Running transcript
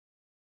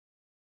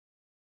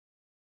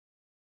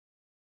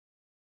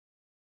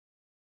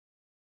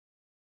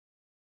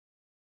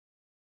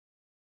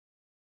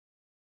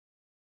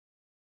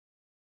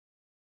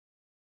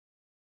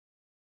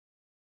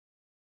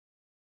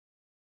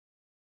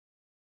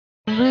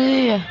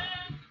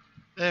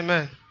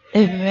Amen.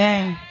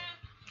 Amen.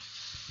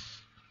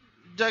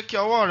 Let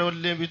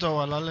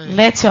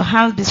your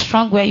hands be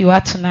strong where you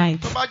are tonight.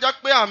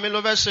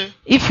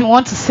 If you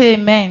want to say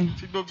amen,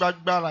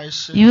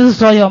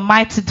 use all your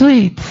might to do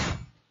it.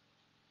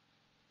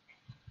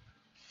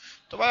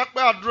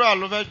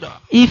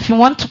 If you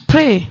want to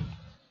pray,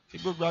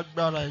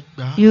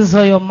 use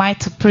all your might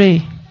to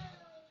pray.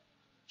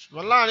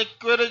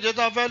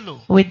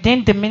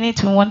 Within the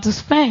minute we want to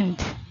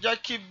spend,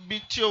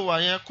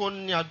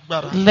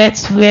 let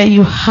where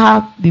you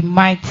have be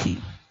mighty.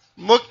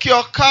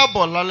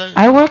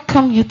 I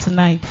welcome you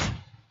tonight.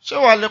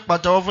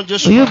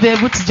 Will you be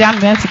able to jam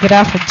hands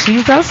together for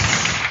Jesus?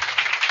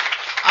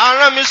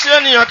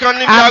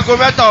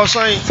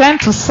 Send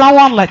to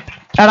someone like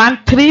around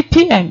 3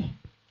 p.m.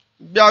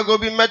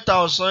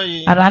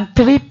 Around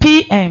 3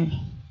 p.m.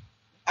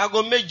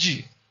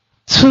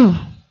 2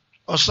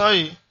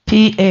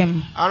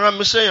 p.m.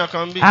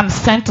 I'm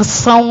sent to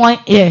someone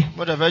here,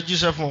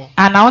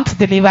 and I want to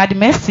deliver the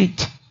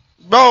message.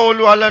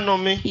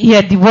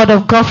 Hear the word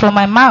of God from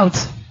my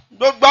mouth.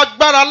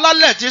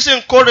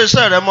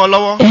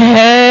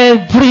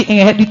 Every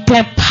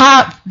inherited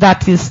power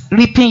that is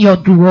reaping your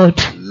reward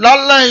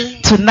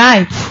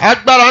tonight, the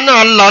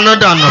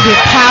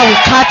power will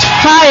catch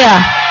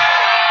fire.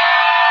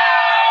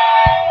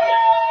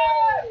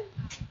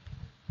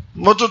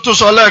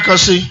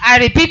 I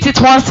repeat it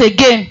once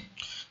again.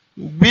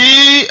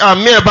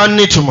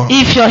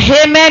 If your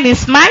amen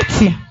is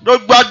mighty,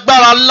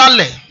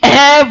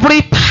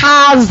 every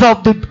part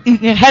of the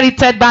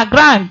inherited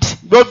background,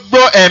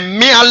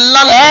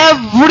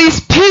 every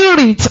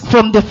spirit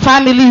from the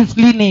family's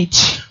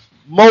lineage,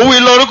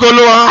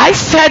 I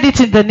said it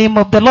in the name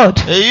of the Lord,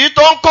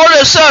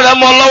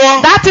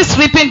 that is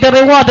reaping the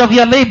reward of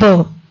your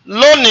labor.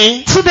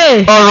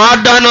 Today,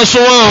 heaven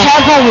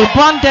will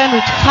burn them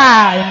with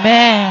fire.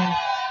 Amen.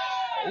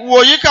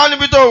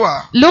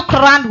 Look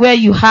around where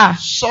you are.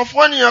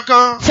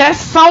 Tell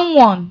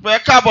someone,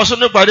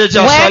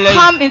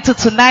 welcome into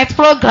tonight's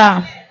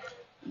program.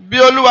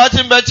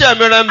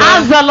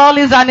 As the Lord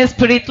is and His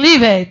Spirit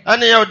liveth.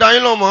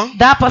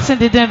 That person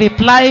didn't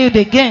reply you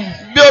again.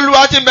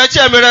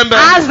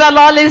 As the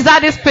Lord is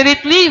and His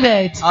Spirit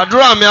liveth.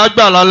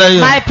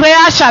 My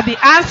prayer shall be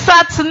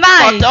answered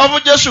tonight.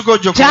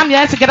 Jam your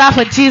hands together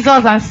for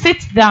Jesus and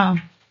sit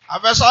down. We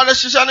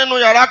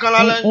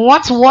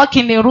want to walk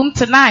in a room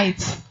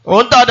tonight.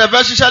 And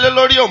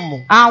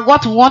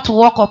what we want to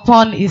walk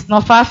upon is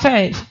not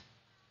far-fetched,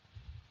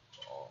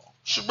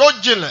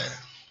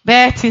 but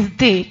it is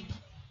deep.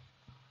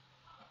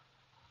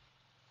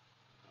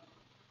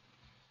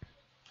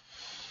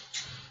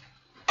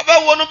 We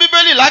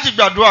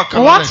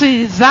want to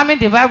examine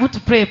the Bible to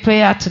pray a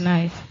prayer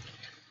tonight.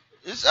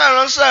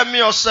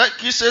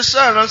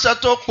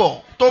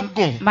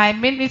 My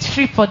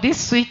ministry for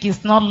this week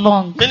is not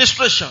long.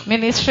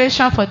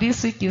 Ministration for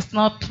this week is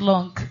not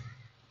long.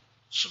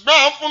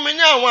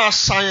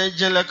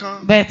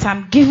 But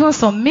I'm given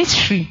some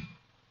mystery.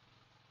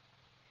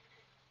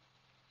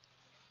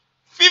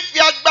 Fifi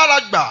Agbara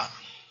Gba.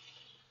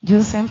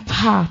 Using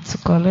power to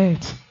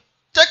collect.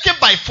 Taken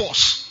by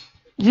force.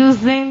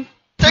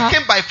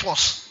 Taken by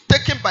force.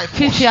 Taken by force.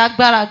 Fifi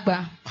Agbara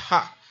Gba.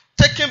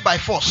 Taken by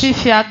force.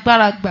 Fifi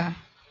Agbara Gba.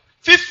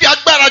 Fifi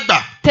Agbara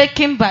Gba.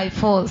 Taken by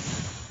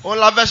force.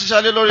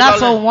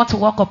 That's what we want to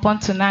walk upon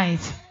tonight.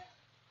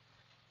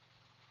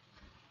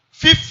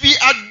 Fifi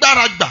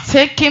Agbara Gba.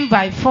 Taken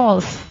by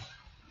force.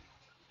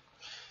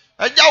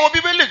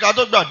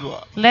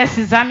 Let's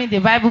examine the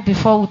Bible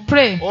before we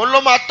pray.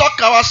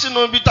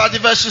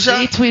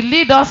 It will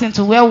lead us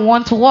into where we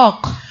want to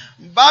walk.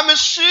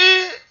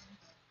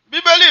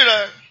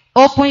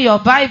 Open your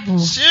Bible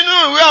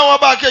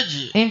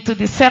into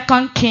the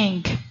 2nd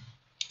King,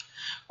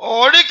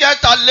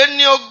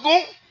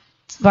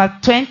 verse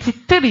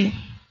 23.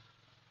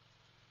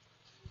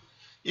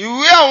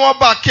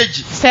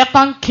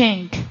 2nd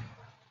King.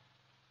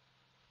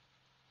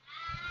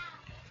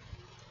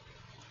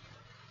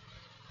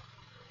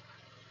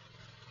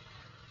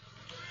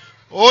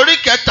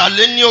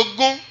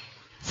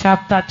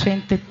 Chapter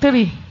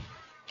 23.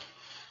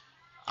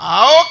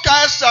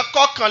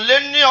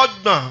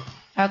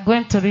 We are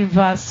going to read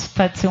verse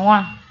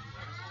 31.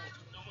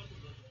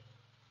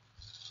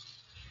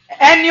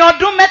 Ẹni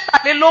ọdún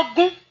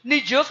mẹ́tàlélógún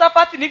ni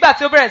Jehoṣafati nígbà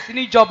tí ó bẹ̀rẹ̀ sí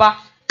ní jọba.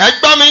 Ẹ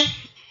gbọ́ mi.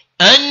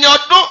 Ẹni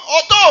ọdún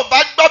tó o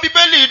bá gbọ́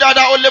Bíbélì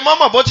dáadáa o lè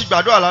mọ̀mọ̀ bó ti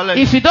gbàdúrà lálẹ́.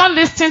 If you don't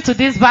listen to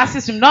these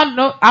verses, you don't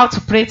know how to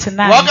pray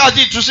tonight.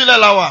 Wákàtí ìtúsílẹ̀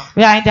la wà.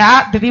 We are in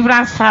the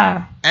deliverance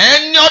hour.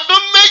 Ẹni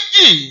ọdún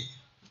méjì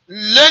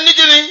lé ní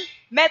kíni.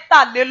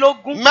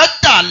 Mẹ́tàlélógún.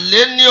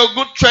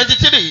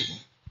 23.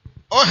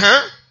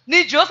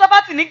 Ni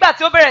Jehoṣafati nígbà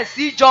tí ó bẹ̀rẹ̀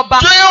sí jọba.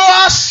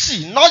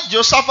 Jehoaṣi, not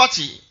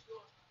Jehoṣafati.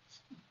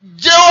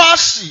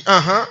 Jehoaṣi.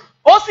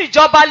 Ó sì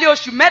jọba lé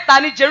oṣù mẹ́ta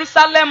ní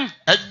Jerusalem.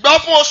 Ẹgbẹ́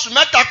fún oṣù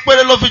mẹ́ta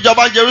péré ló fi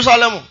jọba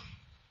Jerusalem.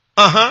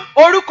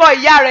 Orúkọ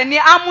ìyá rẹ̀ ni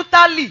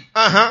Amutali.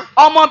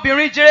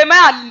 Ọmọbìnrin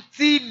Jeremiah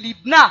ti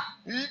Libna.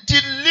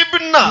 Ti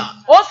Libna.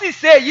 Ó sì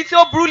ṣe èyí tí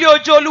ó burú lé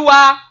ojú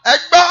Olúwa.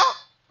 Ẹgbẹ́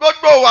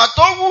Gbogbo wa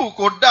tó wù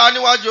kò dáa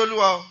níwájú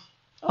Olúwa o.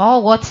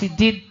 All what he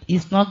did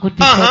is not good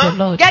before the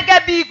Lord.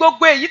 Gẹ́gẹ́ bí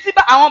gbogbo èyí tí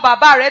àwọn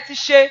bàbá rẹ̀ ti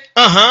ṣe.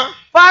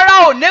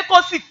 Fáráò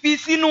Nékò sì fi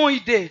sínú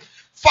ìdè.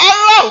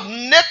 Fáráò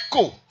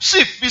Nékò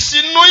sì fi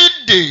sínú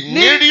ìdè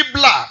ní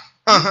Ríblà.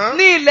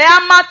 Ní ilẹ̀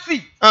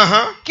Ámátì.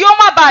 Kí ó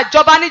má bàa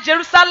jọba ní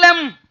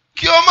Jerúsálẹ́mù.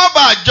 Kí ó má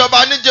bàa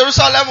jọba ní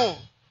Jerúsálẹ́mù.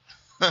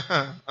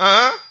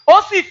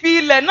 Ó sì fi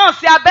ilẹ̀ náà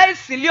sí abẹ́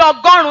ìsìnlẹ̀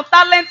 100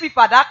 tálẹ́ǹtì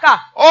fàdákà.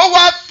 Ó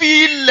wá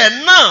fi ilẹ̀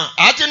náà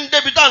àti ní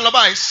débi tá à ń lọ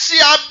báyìí sí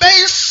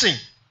abẹ́ ìsìn.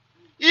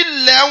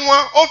 Ilẹ̀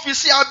wọn ó fi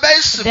sí abẹ́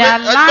ìsìn pé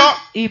ẹgbọ́n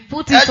ẹ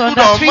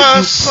gbọ́dọ̀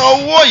máa san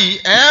owó yìí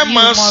ẹ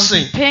máa sìn.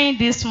 You must be paying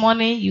this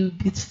money you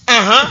be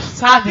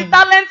serving. Àti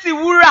tálẹ́ǹtì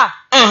wúrà.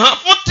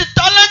 Fún ti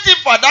tálẹ́ǹtì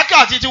fàdákà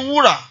àti ti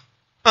wúrà.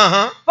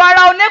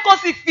 Fáráò Nékò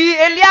sì fi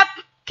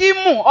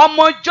Eliakimu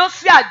ọmọ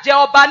Jósíà jẹ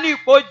ọba ní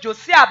ipò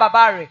Jósíà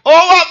bàbá rẹ̀. Ó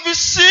wá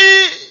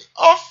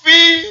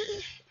fi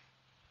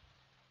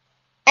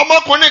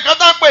ọmọkùnrin kan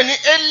tá ń pè ní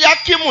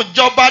Eliakimu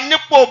jọba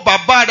nípò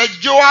bàbá rẹ̀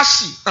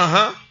Jóásì.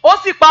 Ó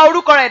sì pa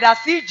orúkọ rẹ̀ dà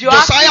sí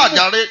Josiah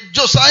jàre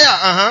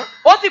Josiah.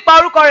 Ó sì pa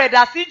orúkọ rẹ̀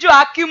dà sí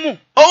Joakimu.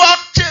 Ó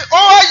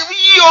wá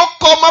yí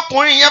ọkọ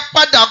ọmọkùnrin yẹn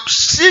padà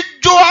sí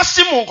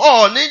Joasimu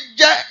ní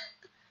jẹ́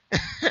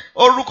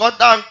orúkọ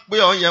tá à ń pè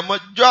ọ yẹn mọ́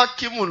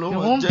Joakimu ló wọ́n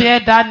jẹ́. You won't bear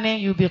that name,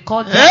 you be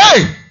called.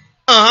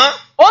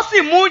 Ó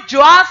sì mú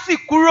Joasi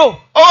kúrò.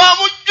 Ó wá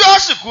mú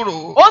Joasi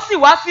kúrò. Ó sì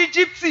wá sí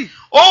Íjíbítì.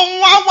 Ó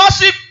wá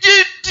sí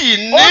Íjíbítì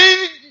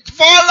ní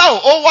Fáráò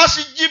ó wá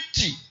sí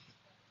Íjíbítì.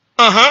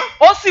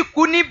 Ó sì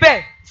kú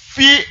níbẹ̀.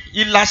 Fi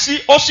ìlà sí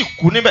ó sì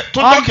kú níbẹ̀.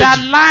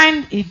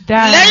 Underline it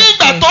down. Lẹ́yìn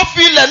ìgbà tó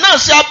fi ilẹ̀ náà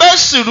sí abẹ́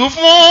ìsìrú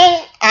fún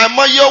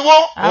àìmọye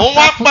owó, òun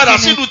wá padà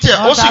sílùú tiẹ̀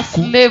ó sì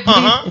kú.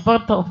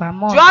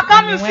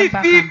 Joakimu sì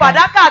fi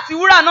fàdákà àti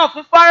wúrà náà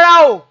fún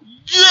Fáráò.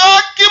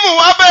 Joakimu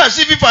wá bẹ̀rẹ̀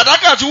sí fi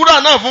fàdákà àti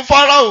wúrà náà fún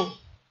Fáráò.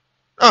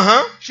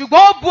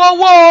 Ṣùgbọ́n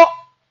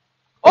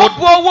ó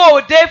bu owó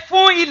òde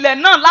fún ilẹ̀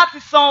náà láti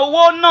san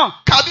owó náà.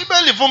 Ka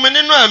Bíbélì fún mi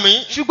nínú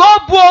ẹ̀mí. Ṣùgbọ́n ó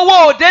bu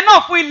owó òde náà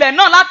fún ilẹ̀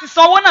náà láti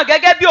san owó náà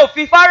gẹ́gẹ́ bí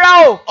òfin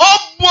Fáráò. Ó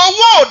bu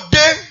owó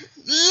òde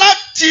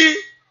láti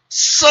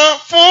san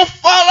fún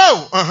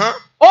Fáráò.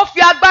 Ó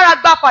fi agbára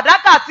gba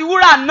fàdákà àti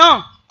wúrà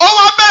náà. Ó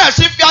wá bẹ̀rẹ̀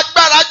sí fi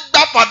agbára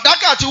gba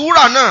fàdákà àti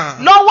wúrà náà.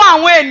 Lọ́wọ́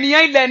àwọn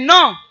ènìyàn ilẹ̀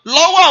náà.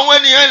 Lọ́wọ́ àwọn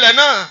ènìyàn ilẹ̀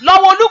náà.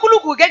 Lọ́wọ́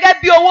olúkúlùkù gẹ́gẹ́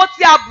bí owó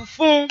tí a bù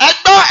fún.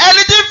 Ẹgbọ́n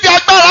ẹni tí ń fi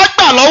agbára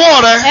gbà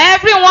lọ́wọ́ rẹ.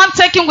 Everyone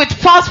taking with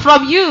force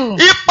from you.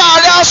 Ipa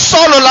rẹ̀ á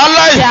sọnù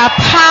lálẹ́ yìí. Their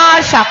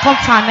power shall come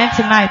to an end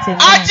tonight.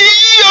 Àti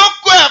yí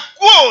ọkọ ẹ̀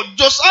kúò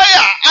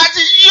Josiah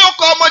àti yí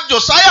ọkọ ọmọ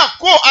Josiah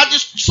kúò àti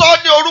sọ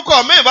ní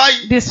orúkọ mi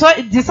báyìí.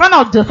 The son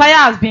of Josiah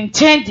has been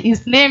changed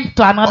his name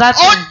to another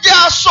thing. Ó jẹ́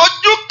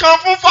aṣojú kan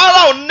fún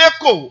Fáráò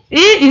Nékò.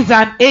 He is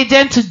an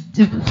agent to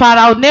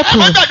Pharaoh Nékò.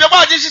 Àwọn ìjọba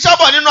àti ṣiṣẹ́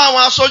bọ̀ nínú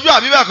àwọn aṣojú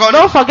àbí bẹ́ẹ̀ kọ́ ni.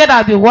 Don't forget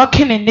I'll be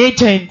working in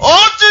agents. Ó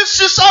ti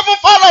ṣiṣẹ́ fún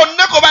Fáráò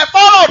Nékò báyìí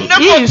Fáráò Nékò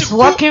ti kú. He is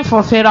working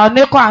for Pharaoh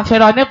Nékò and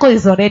Pharaoh Nékò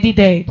is already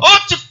dead. Ó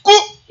ti kú.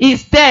 He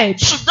is dead.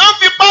 Ṣùgbọ́n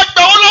fipá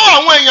gba owó lọ́wọ́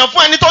àwọn èèyàn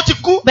fún ẹni tó ti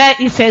kú. But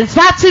it's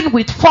exacting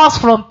with force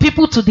from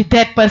people to the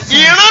dead person.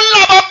 Ìran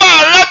ńlá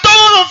bàbá rẹ tó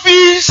ń fi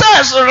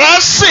iṣẹ́ rẹ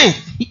sìn.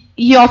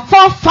 Your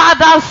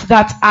forefathers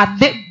that are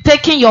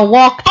taking your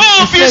work. Tó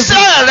ń fi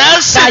iṣẹ́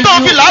rẹ sìn tó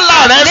ń fi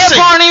làálàá rẹ sìn.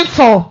 Laboring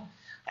for.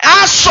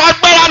 Aṣọ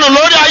agbára nù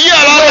lórí ayé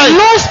ẹ lọ́la yìí. You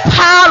lose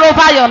power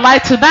over your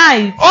life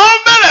tonight. Ó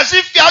bẹ̀rẹ̀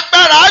sí fi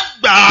agbára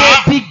gbà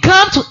á. They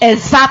began to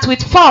exert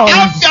with force.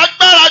 Ẹ fi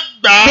agbára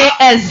gbà á. They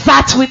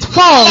exert with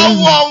force.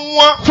 Lọ́wọ́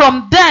wọn.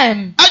 From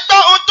them. Ẹgbẹ́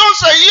ohun tó ń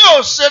ṣe yìí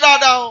ò ṣe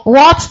dáadáa o.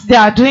 What they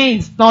are doing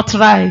is not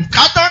right.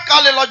 Kátán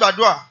kálẹ̀ lọ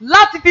gbàdúrà.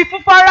 Láti fi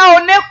fún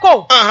Fáráò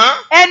Nékò.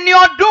 Ẹni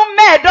ọdún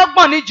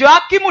 25 ni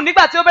Joakimu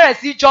nígbà tí ó bẹ̀rẹ̀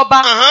sí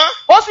jọba.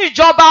 Ó sì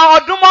jọba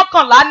ọdún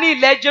 11 ní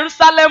ilẹ̀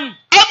Jerúsálẹ́mù.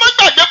 Ẹ má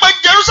gbàgbé pé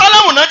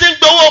Jerúsálẹ́mù náà ti ń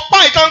gbowó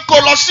páì kan kó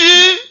lọ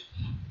sí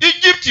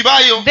Egypt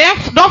báyìí o. Then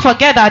don't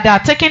forget that they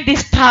are taking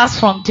these stars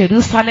from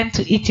Jerusalem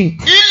to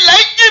Egypt. Ilẹ̀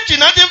Egypt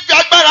náà ti ń fi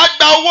agbára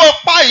gba owó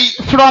páì.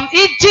 From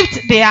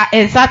Egypt they are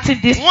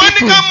exerting these people.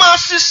 Wọ́n ní ká máa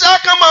ṣiṣẹ́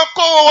ká máa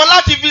kó wọn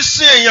láti fi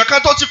sin èèyàn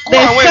kan tó ti kú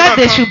àwọn èèyàn kan. They said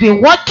they should be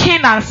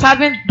working and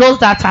serving those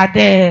that are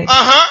dead.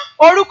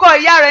 Orúkọ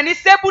ìyá rẹ̀ ní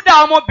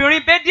Sébúdà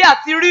ọmọbìnrin Bédí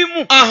àti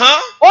Rímù.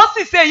 Ó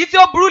sì ṣe èyí tí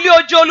ó burú lé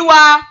ojú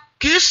Olúwa.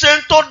 Kì í ṣe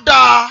ń tó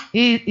dáa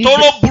tó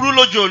ló burú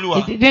lójú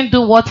Olúwa. He didn't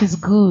do what is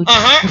good.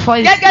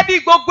 Gẹ́gẹ́ bí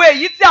gbogbo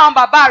èyí tí àwọn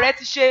bàbá rẹ̀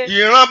ti ṣe.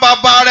 Ìran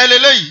bàbá rẹ̀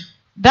lélẹ́yìí.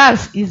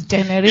 That's his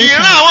generation.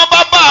 Ìran àwọn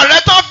bàbá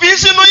rẹ̀ tó fi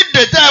sínú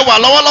ìdè tẹ́ wà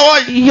lọ́wọ́lọ́wọ́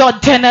yìí. Your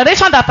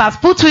generation that has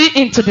put you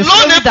into the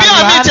slavery that you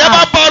are now. Lónìí bí àmì tí ẹ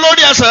bá bọ́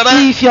lórí ẹsẹ̀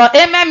rẹ. If your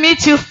amen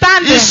meets you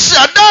standing.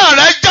 Ìṣẹ̀dá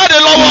rẹ̀ jáde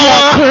lọ́wọ́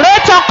wọn. Your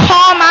creator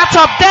come out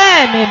of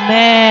them.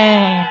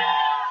 Amen.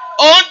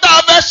 Ohun tá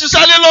a fẹ́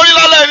ṣiṣẹ́ lé lórí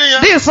lálẹ́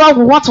nìyẹn. This is what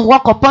we want to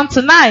work upon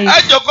tonight.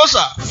 Ẹ jókòó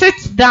sà.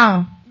 Sit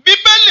down.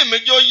 Bíbélì mi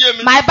jẹ́ ó yé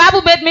mi. My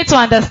Bible made me to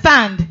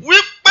understand.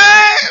 Wípé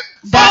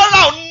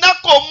Fáráò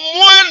Nékò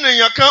mú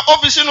ènìyàn kan ó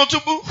fi sínú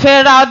túbú.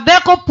 Pharaoh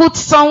Nékò put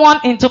someone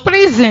into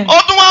prison.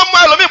 Ó tún wá mú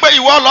ẹlòmíì pé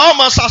ìwọ lọ́ọ́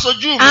máa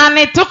ṣàṣojú mi. And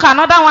he took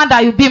another one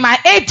that you be my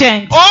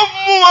agent. Ó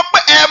mú wọn pé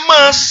ẹ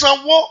máa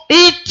sanwó.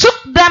 He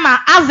took them them and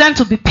ask them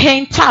to be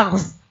paying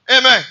tax.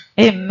 Amen.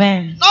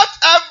 Amen. Not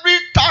every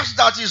tax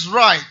that is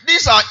right.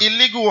 These are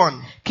illegal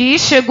ones. Kì í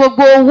ṣe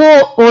gbogbo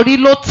owó orí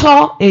ló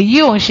tọ́,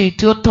 èyí ò ń ṣe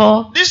tí ó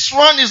tọ́. This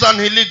one is an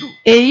illegal.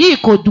 Èyí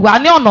kò wá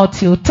ní ọ̀nà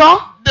tí ó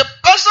tọ́. The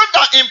person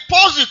that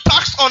imposed the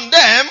tax on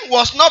them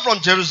was not from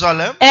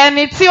Jerusalem.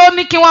 Ẹni tí ó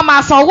ní kí wọ́n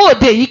máa san owó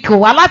òde yìí kò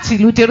wá láti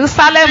ìlú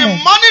Jerusalem.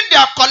 The money they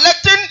are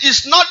collecting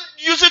is not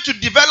used to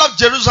develop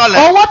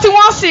Jerusalem. Owó tí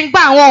wọ́n sì ń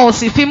gbà wọn ò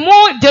sì fi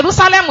mú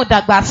Jerusalem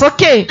dàgbà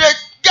sókè. They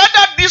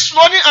gathered this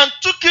money and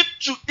took it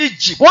to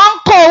Egypt. Wọ́n ń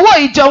kó owó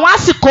ìjọ wọn á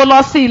sì kó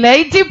lọ sí ilẹ̀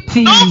Egypt.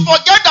 Don't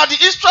forget that the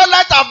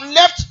Israelites have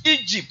left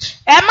Egypt.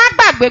 Ẹ má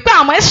gbàgbé pé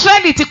àwọn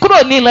Israeli ti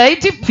kúrò ní ilẹ̀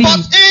Egypt. But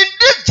in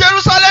this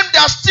Jerusalem they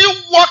are still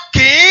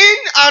working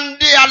and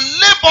they are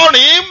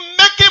laboring,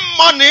 making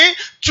money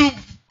to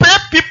pay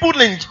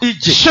people in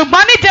Egypt.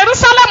 Ṣùgbọ́n ní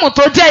Jerusalem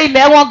tó jẹ́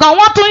ilẹ̀ wọn gan,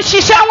 wọ́n tún ń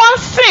ṣiṣẹ́, wọ́n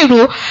ń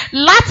sìnrú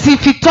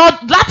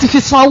láti fi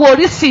san owó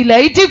orí sí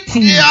ilẹ̀ Egypt.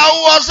 There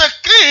was a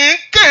king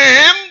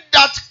came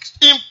that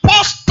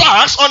imposed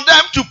tax on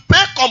them to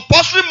pay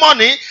compulsory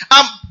money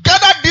and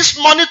gather this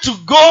money to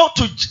go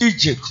to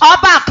Egypt.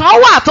 Ọba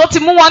kan wà tó ti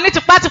mú wọn ní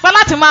tipátipá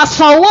láti máa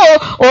san owó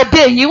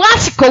òde yìí, wọ́n á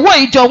sì kówó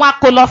ìjọ wọn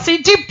kó lọ sí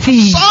Egypt.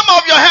 Some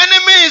of your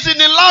enemies in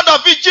the land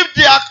of Egypt,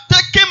 they are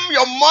taking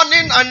your money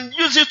and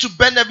use it to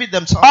benefit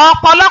themselves.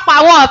 Ọ̀pọ̀lọpọ̀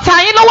àwọn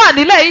ọ̀tá yín ló wà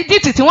nílẹ̀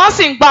Egypt tí wọ́n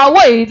sì ń gba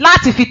owó yìí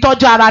láti fi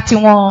tọ́jú ara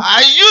tiwọn.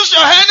 I use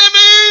your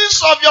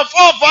enemies of your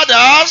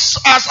forefathers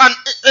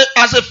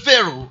as a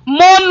pharaoh.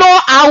 Mo lo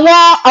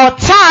àwọn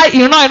ọ̀tá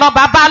ìran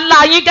bàbá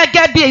ńlá yín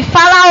gẹ́gẹ́ bí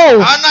Fáráò.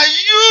 And I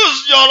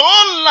use your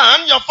own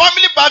land, your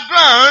family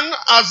background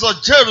as a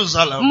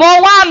Jerusalem. Mo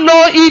wá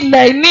lo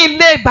ilẹ̀ ní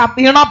ilé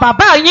ìran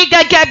bàbá yín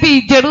gẹ́gẹ́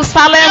bí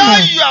Jerusalem.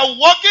 Here you are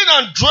working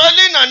and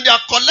dwelling and they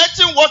are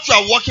collecting what you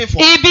are working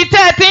for. Ibi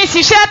tẹ́ ẹ ti ń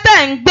ṣiṣẹ́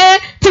tẹ̀ ń gbé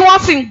tí wọ́n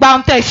sì ń gba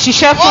ohun tẹ̀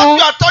ṣiṣẹ́ fún. What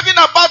you are talking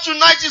about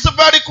tonight is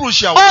very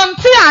crucial. Ohun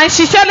tí à ń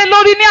ṣiṣẹ́ lé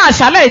lórí ní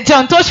àṣálẹ̀ jẹ́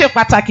ohun tó ṣe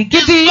pàtàkì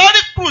gidi. It's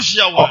very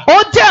crucial. Ó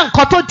jẹ́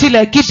nǹkan tó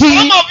jinlẹ̀ gidi.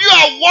 Some of you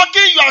are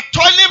working, you are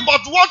toiling,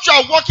 but what you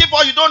are working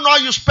for, you don't know how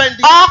you spend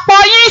it. Ọ̀pọ̀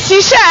yín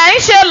ṣiṣẹ́ ẹ̀ ń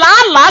ṣe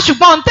làálàá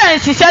ṣùgbọ́n ohun tẹ̀ ń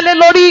ṣiṣẹ́ lé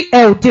lórí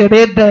ẹ̀ ò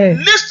dèrè bẹ̀.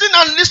 Listen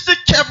and listen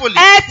carefully.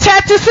 Ẹ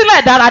tẹ́tí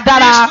sílẹ̀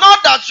dáradára. It's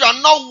not that you are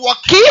not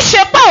working. Kì í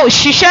ṣe pé ò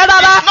ṣiṣẹ́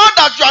rárá. It's not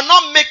that you are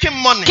not making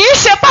money. Kì í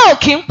ṣe pé ò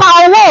kì í pa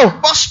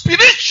owó. But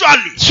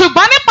spiritually.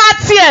 Ṣùgbọ́n nípa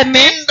ti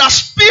ẹ̀mí. In the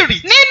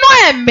spirit. Nínú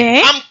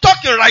ẹ̀mí. I'm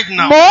talking right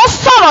now. Mò ń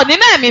sọ̀rọ̀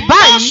nínú ẹ̀mí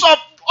báyìí. Most of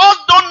us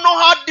don't know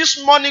how this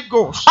money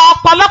goes.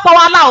 Ọ̀pọ̀lọpọ̀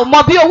wa la ò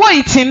mọ bí owó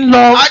yìí ti ń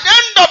lọ. At the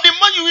end of the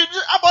month you will be,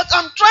 but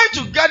I'm trying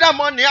to gather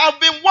money. I've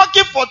been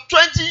working for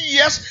 20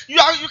 years. You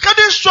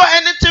can't show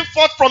anything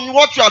forth from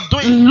what you are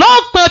doing.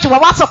 Lópin oṣù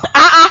wàá sọ pé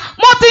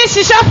mo ti ń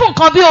ṣiṣẹ́ fún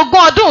nǹkan bí 20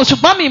 ọdún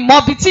ṣùgbọ́n mi mọ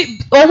ibi tí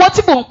owó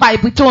tí mò ń pa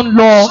ibi tó ń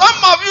lọ.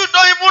 Some of you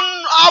don't even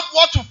have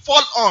what to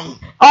fall on.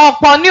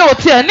 Ọ̀pọ̀ ni ò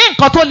tiẹ̀ ní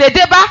nǹkan tó lè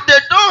dé bá. They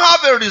don't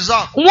have a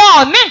reserve. Wọn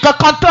ò ní nǹkan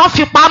kan tó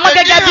fi pamọ́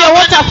gẹ́gẹ́ bí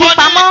owó tó fi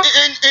pamọ́.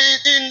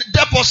 In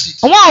deposit.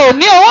 Wọn ò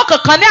ní owó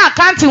kankan ní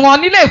àkáǹtì wọn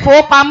nílé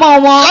ìfowópamọ́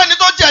wọn. Sẹ́ni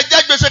tó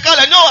jẹ́ gbèsè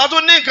kalẹ̀ ní òwà tó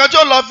ní nǹkan tí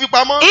ó lọ fi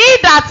pamọ́. He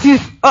that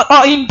is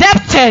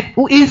indebted,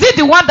 is it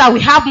the one that we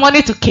have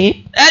money to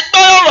keep? Ẹ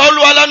gbọ́ ọ̀rọ̀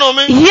Olúwa lẹ́nu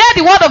mi. Hear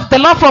the word of the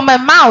Lord from my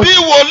mouth. Bí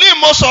wòlíì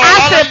mo sọ̀rọ̀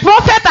lálẹ́. As a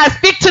prophet I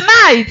speak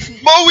tonight.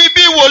 Mo wí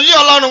bí wòlíì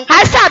Ọlọ́run.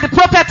 I say the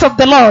prophet of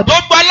the Lord.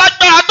 Gbogbo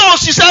alágbára tó ń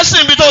ṣiṣẹ́ sí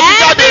ibi tó ti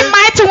jáde. Every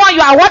mighty one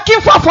you are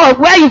working for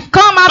where you've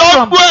come out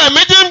from. Gbogbo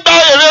ẹ̀mí tí ń gba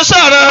èrè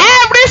iṣẹ́ rẹ.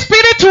 Every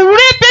spirit to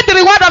reap the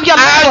reward of your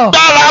labor.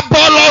 Agbára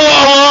bọ́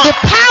lọ́wọ́ wọn. The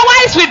power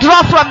is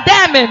withdrawn from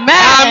them,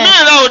 amen. Àmì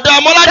rẹ̀ ò dá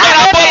mọ́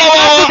lágbára bọ́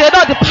lọ́wọ́ wọn. They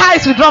know the power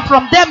is withdrawn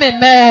from them,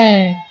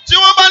 amen. Tí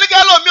wọ́n bá ní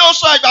kẹ́lò mi ò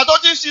sọ ìgbà tó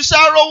ti ń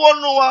ṣiṣẹ́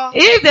rówó nù wa.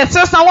 If they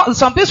say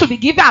some people should be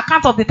giving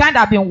account of the time they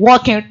have been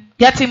working,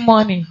 getting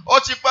money. Ó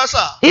ti pẹ́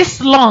sà. It's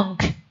long.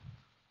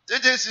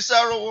 Títí ń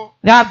ṣiṣẹ́ rówó.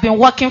 They have been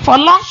working for a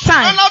long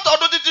time.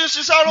 Látọ̀dún títí ń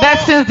ṣiṣẹ́ rówó.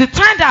 But since the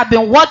time they have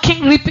been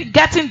working,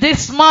 getting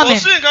this money, kò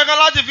sí nǹkan kan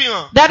láti fi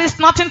hàn. there is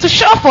nothing to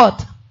show for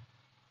it.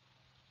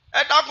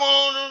 Ẹ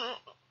dákun,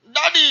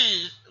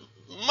 dádì,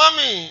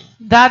 mọ́mì.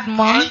 Dad,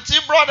 mom, aunty,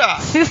 brother,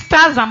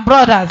 sisters and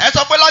brothers. Ẹ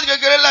sọ pé láti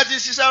kékeré láti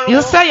ṣiṣẹ́ rówó.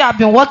 You say you have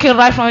been working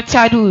right from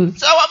childhood.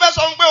 Ṣé wàá fẹ́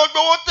sọ pé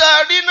ogbówó tẹ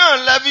ẹ rí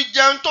náà lẹ́bi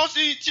jẹun tó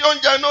sí tí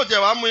oúnjẹ náà jẹ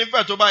wàá mú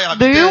ifẹ̀ tó bá yà.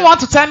 Do you want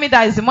to tell me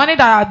that it's the money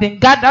that I have been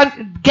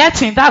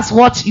getting, that's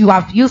what you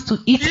have used to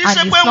eat and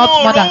it's not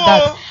more than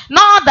that?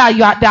 Not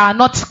that they are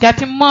not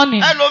getting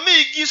money.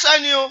 Ẹlòmíì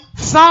gíṣẹ́ ni o.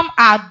 Some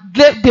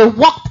they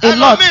work a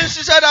lot. Ẹlòmíì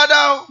ṣiṣẹ́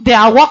dáadáa o.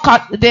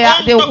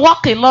 They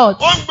work a lot.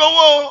 Wọ́n ń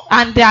gbowó.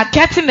 And they are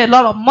getting a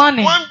lot of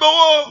money. Wọ́n ń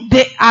gbowó.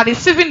 They are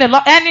receiving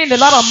earning a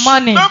lot of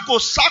money. Ṣé kò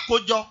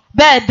sákòjọ?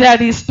 But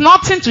there is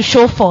nothing to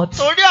show for it.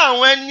 Torí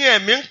àwọn ẹni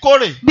ẹ̀mí ń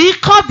kórè.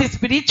 Because the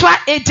spiritual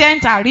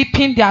agents are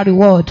reaping their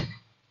reward.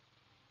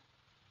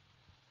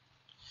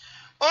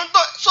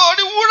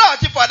 Sórí wúrà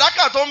àti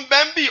fàdákà tó ń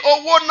bẹ ń bì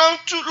owó náà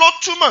ló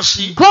túmọ̀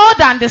sí.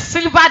 Gold and the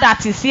silver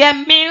that is here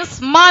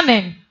means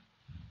money.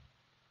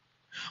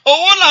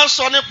 Owó là ń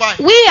sọ nípa ẹ̀.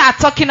 We are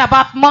talking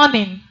about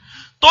money.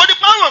 Torí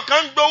pé àwọn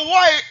kan ń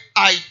gbowó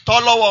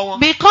àìtọ́ lọ́wọ́ wọn.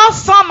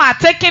 Because some are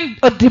taking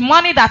the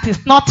money that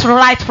is not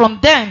right from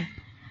them.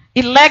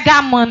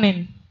 Illegal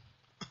money.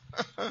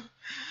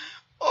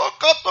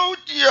 Ọkọ tó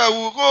di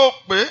ẹ̀wù kó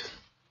pé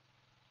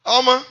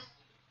ọmọ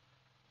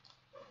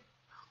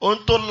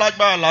ohun tó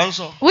lágbára là ń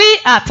sọ. We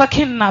are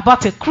talking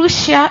about a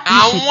crucial issue.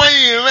 Àwọn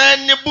ìran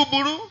ẹni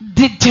búburú.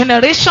 The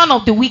generation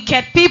of the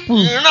wicked people.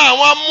 Ìran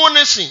àwọn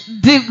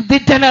amúnisìn. The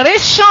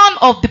generation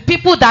of the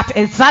people that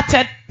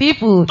exalted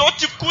people. Tó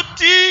ti kú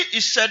tí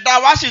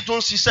ìṣẹ̀dá wa sì tún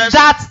ṣiṣẹ́ sí.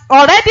 That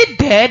already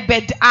dead,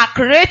 but our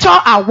creator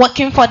are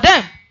working for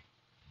them.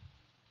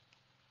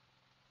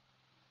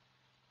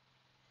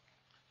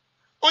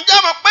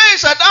 Ǹjẹ́ mọ̀ pé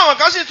ìṣẹ̀dá àwọn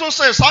kan sì tún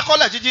ṣe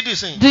ìsákọ́lẹ̀ títí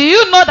dìsìn? Do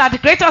you know that the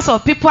creators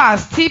of people are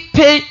still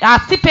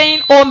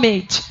paying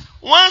homage?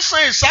 Wọ́n ń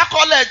ṣe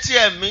ìsákọ́lẹ̀ ti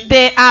ẹ̀mí.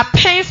 They are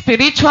paying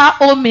spiritual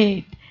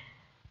homage.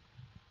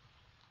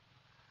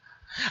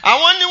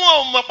 Àwọn ni wọn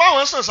ò mọ̀ pé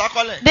àwọn ń ṣe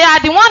ìsákọ́lẹ̀. They are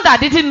the ones that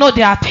didn't know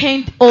they are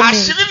paying homage.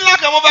 Àṣírí ńlá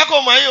kan mo fẹ́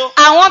kó mọ̀ yín o.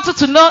 I want you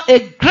to know a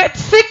great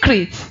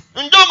secret.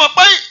 Ǹjẹ́ o mọ̀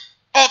pé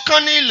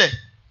ọ̀kan ní ilẹ̀?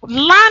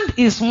 Land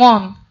is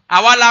one.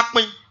 Àwa la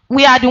pín.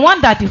 We are the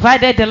one that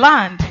divided the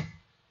land.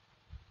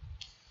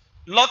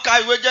 Lọ ka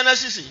ìwé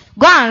Genesis.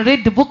 Go and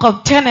read the book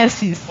of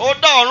Genesis. Ó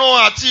dá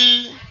ọ̀run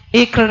àti.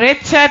 He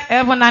created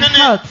heaven and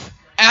earth.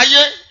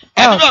 Ayé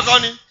ẹ̀dúgbò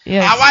kan ni.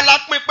 Yes. Àwa la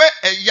pín pé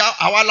ẹ̀yà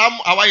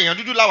àwa èèyàn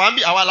dúdú la wà ń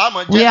bí àwa la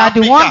mọ̀ jẹ́ Áfíríkà. We are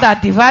the one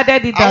that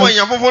divided it. Àwọn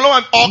èèyàn funfun ló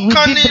wà ọ̀kan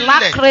nílẹ̀. With the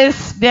black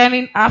race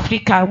bearing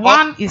Africa.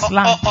 One is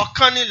land.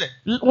 Ọ̀kan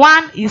nílẹ̀.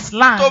 One is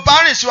land. Tó bá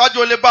rìn síwájú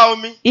o lè bá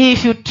omi.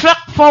 If you trek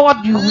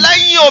forward, you will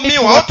lẹ́yìn omi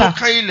wọ́n tún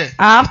kan ilẹ̀.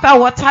 After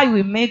water, you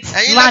will meet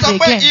land again. Ẹ̀yin lẹ sọ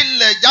pé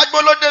ilẹ̀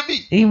Jágbó ló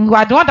débì. You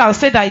are the one that will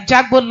say that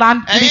Jagbo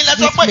land reached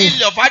this place. Ẹ̀yin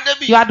lẹ sọ pé ilẹ̀ Ọ̀fà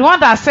débì. You are the one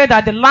that said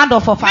that the land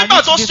of Ọ̀fà reached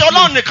this place. Nígbà tó ṣe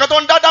Ọlọ́run nìkan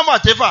tó ń dá Ádámù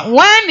àti Éfà.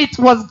 When it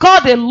was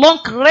God alone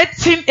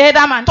creating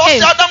Adam and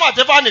Eve. Tó ṣe Ádámù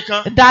àti Éfà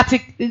nìkan. That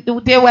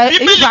they were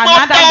Bíbélì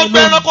kò dá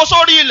ọgbẹ́ ẹranko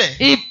sórí ilẹ̀.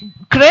 He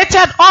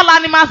created all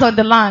animals on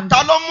the land.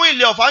 Ta ló mú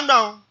ilẹ̀ Ọ̀fà gbà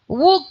wọn?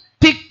 Who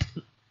picked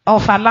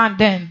Ọ̀fà land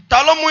then?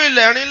 Ta ló mú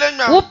ilẹ̀ Erinle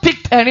gbà wọn? Who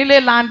picked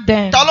Erinle land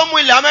then? Ta ló mú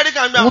ilẹ̀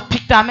Amẹ́ríkà gbà wọn? Who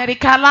picked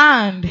America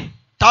land?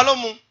 Ta ló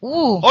mú?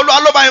 Who? Olúwa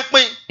ló bá yín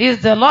pín.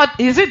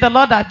 Is it the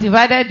Lord that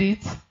divided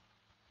it?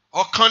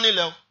 Ọ̀kan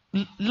nílẹ̀ o.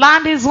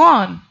 Land is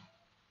one.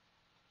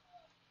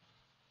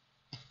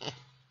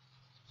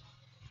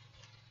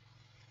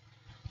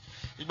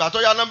 Ìgbà tó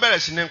yá, bẹ̀rẹ̀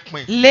sí ní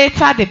pín.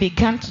 Later they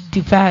began to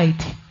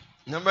divide.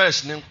 Bẹ̀rẹ̀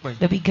sí ní pín.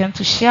 They began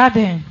to share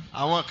them.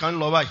 Àwọn kan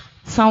lọ báyìí.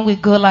 Some will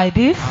go like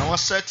this. Àwọn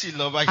sẹ́ẹ̀tì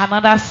lọ báyìí.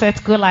 Another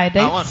set go like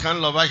that. Àwọn kan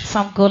lọ báyìí.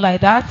 Some go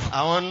like that.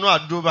 Àwọn Noah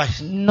dúró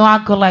báyìí. Noah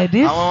go like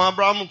this. Àwọn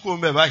Abrahamu kò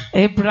ń bẹ̀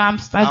báyìí. Abraham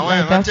started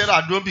like that. Àwọn ìran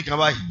Térà dúró bì kan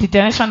báyìí. The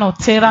generation of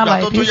Terah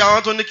like this. Ìgbà tó yá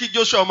wọn tó ní kí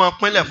Joshua máa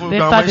pínlẹ̀ fún gbogbo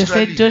àwọn Later they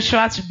Israẹli. said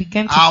Joshua to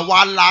begin to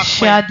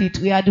share it.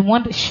 We are the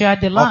one that share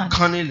the land.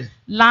 Ọ̀kan nílẹ̀.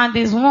 Land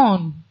is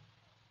one.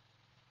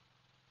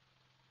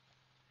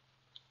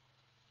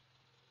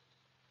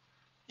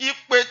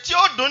 Ìpè tí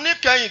ó dún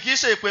níkẹyìn kì í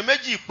ṣe ìpè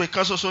méjì, ìpè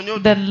kan ṣoṣo ni ó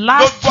dún. The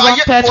last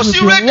trumpet will be Kò sí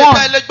rédíò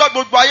ká ẹ lè gbọ́,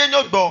 gbogbo ayé ni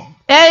ó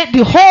gbọ́.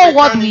 The whole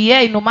world will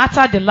hear, no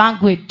matter the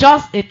language,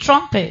 just a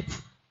trumpet.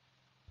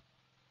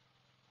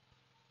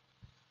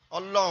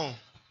 Ọlọ́run.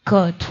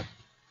 God.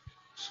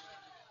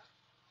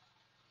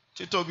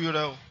 Títóbi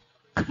rẹ o.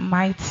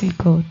 Mighty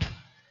God.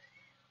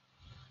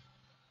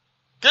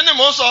 Kí ni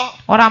mò ń sọ?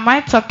 What am I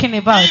talking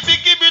about?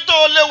 Ibikíbi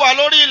tó lè wà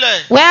lórí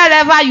ilẹ̀.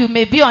 Wherever you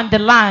may be on the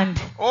land.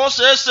 Ó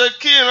ṣeé ṣe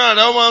kí ìran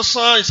rẹ máa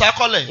san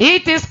ìsákọ́lẹ̀.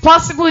 It is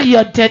possible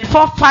your dead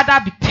forefather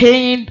be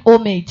paying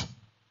homage.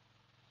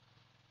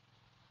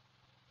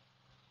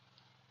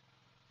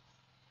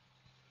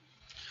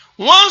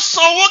 Wọ́n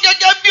sanwó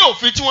gẹ́gẹ́ bí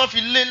òfin tí wọ́n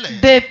fi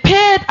lélẹ̀. They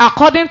paid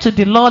according to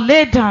the law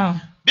laid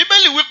down.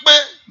 Bíbélì wípé.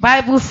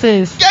 Bible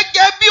says.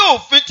 Gẹ́gẹ́ bí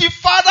òfin tí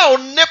Pharaoh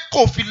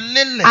Neko fi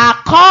lélẹ̀.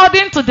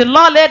 According to the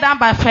law laid down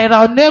by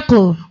Pharaoh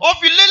Neko. Ó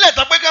fi lélẹ̀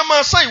tán pé ká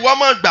máa san ìwọ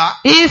máa gbà.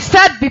 He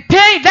said be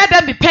paying, let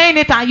them be paying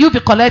it and you be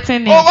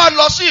collecting it. Ó wá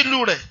lọ sí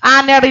ìlú rẹ̀.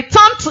 And he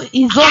returned to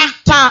his own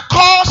town.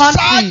 Kọ́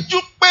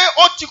ṣáájú pé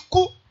ó ti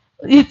kú.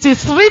 It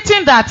is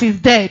written that he is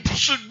dead.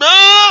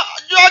 Ṣùgbọ́n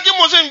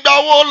Joachim sì ń gba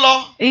owó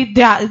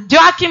lọ.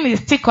 Joachim is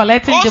still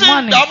collecting the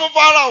money. Ó sì ń gbà fún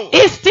Pharaoh. He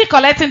is still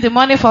collecting the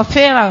money for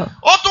Pharaoh.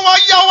 Ó tún wá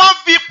yá wá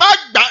fi ipá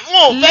gbà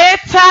wọ́n.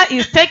 Later he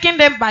is taking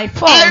them by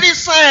force.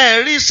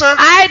 Ẹ̀rí san.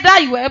 Either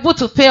you were able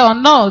to pay or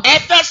not. Ẹ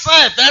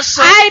fẹ́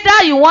san.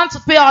 Either you want to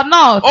pay or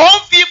not. Ó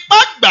ń fi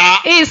ipá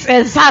gbà. He is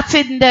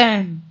exerting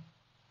them.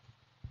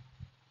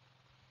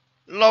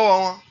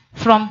 Lọ́wọ́ wọn.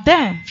 From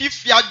them.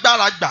 Fífi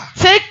agbára gbà.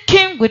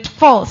 Taking with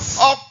force.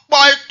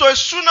 Ọ̀pọ̀ ètò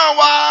ìṣúná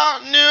wa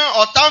ni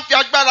ọ̀tá ń fi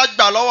agbára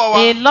gbà lọ́wọ́ wa.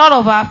 A lot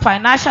of our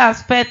financial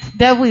aspects,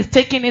 devil is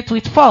taking it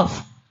with force.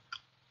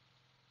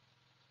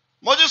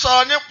 Mo ti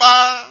sọ̀rọ̀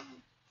nípa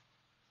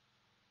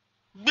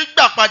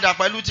gbígbà padà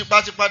pẹ̀lú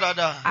tipátipá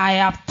dáadáa. I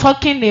am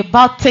talking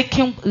about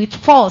taking with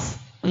force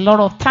a lot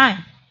of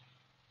time.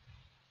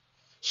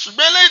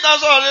 Ṣùgbọ́n eléyìí tá a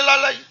sọ̀rọ̀ lé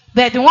lálẹ́ yìí.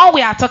 But the one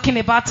we are talking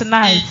about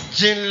tonight.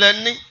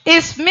 Ìjìnlẹ̀ ni.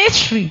 Is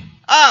mystery.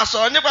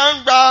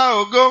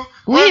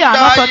 We are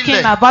not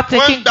talking about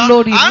taking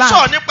glory land.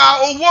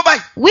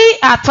 We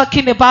are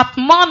talking about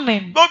money.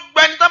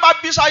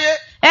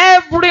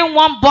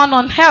 Everyone born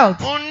on health.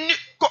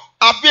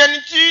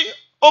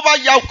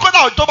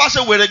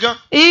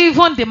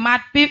 Even the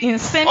mad people,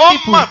 insane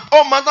people,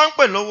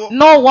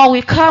 know what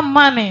we call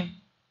money.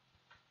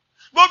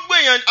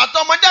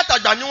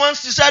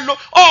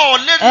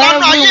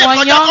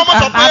 Everyone young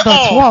and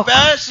adult work.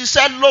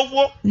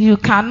 You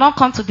cannot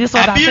come to this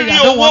world and say you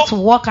don't want to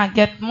work and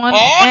get money.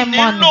 Earn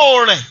money.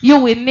 You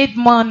will need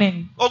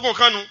money.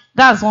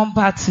 That's one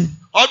battle.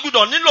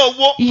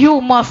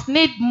 You must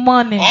need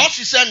money.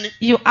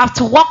 You have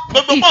to work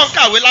for it.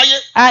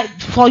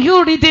 For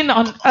you reading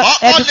on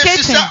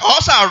educating,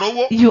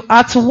 you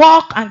have to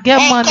work and get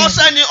money.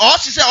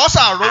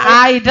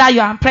 Either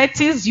you are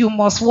apprentice, you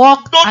must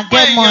work and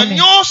get money.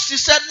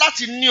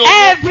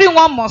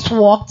 Everyone must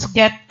work to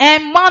get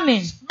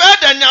money.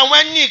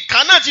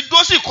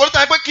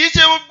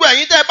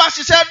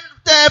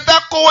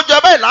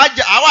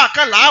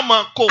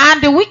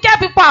 And the wicked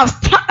people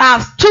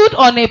have stood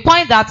on a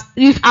point that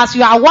if as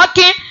you are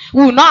working,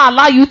 we will not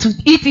allow you to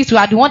eat it, you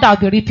are the one that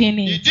will be reaping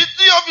it.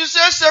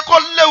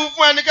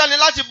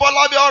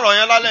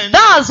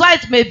 That's why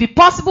it may be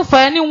possible for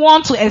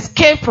anyone to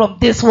escape from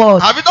this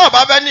world.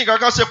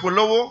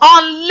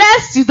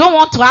 Unless you don't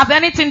want to have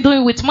anything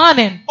doing with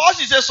money.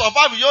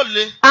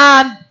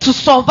 And to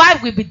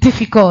survive will be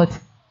difficult.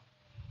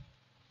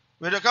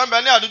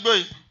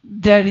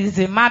 There is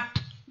a mad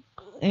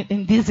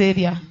in this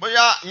area.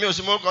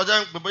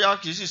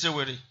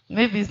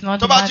 Maybe it's not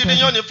the mad.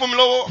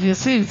 You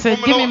see, you say,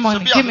 give me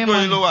money, give me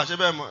money.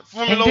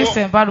 In this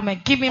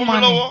environment, give me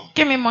money,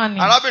 give me money.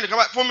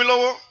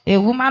 A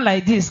woman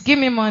like this, give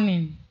me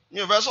money.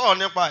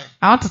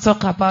 I want to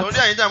talk about it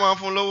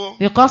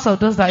because of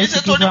those that used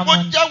to give her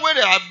money.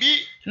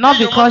 Not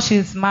because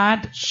she's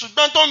mad,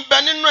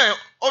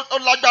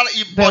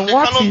 but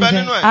what is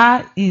in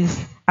her is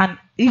an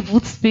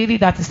evil spirit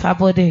that is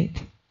abhorred.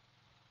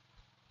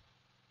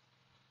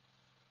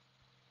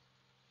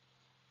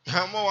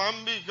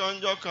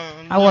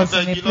 I was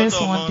in a place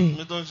one day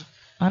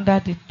under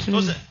the tree.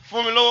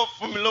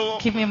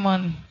 Give me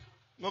money.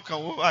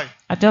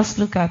 I just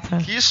look at her.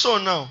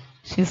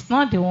 She's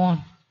not the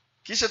one.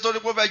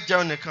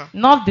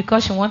 Not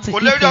because she wants to eat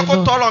alone.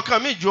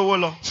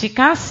 She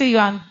can't see you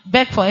and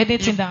beg for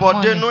anything than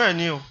money.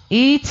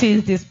 It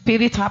is the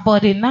spirit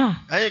abhorred now.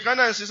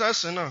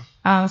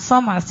 And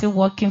some are still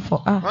working for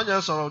her.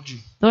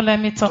 Don't let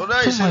me talk too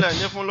much.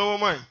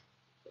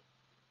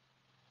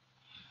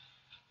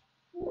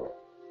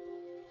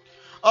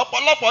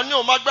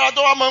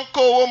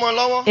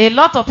 A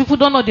lot of people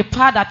don't know the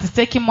power that is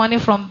taking money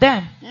from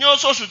them.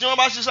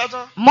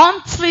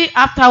 Monthly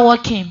after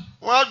working,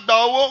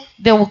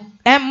 they will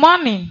earn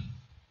money.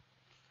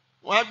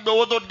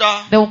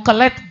 They will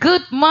collect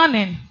good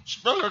money.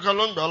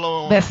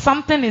 But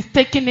something is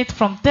taking it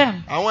from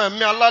them.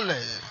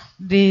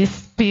 The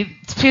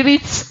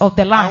spirits of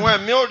the land.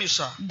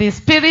 The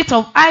spirit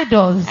of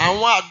idols.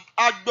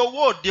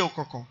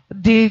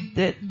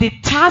 The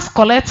tax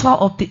collector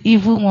of the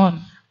evil one.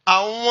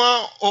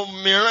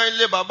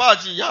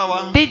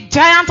 The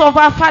giant of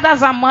our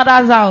fathers and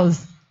mothers'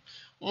 house.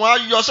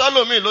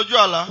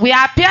 We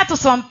appear to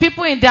some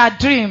people in their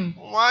dream.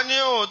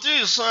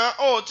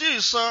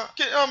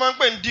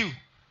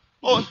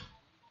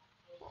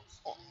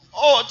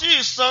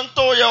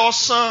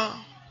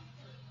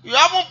 You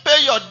haven't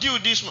paid your due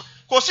this month.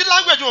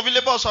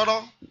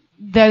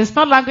 There is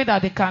no language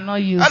that they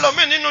cannot use.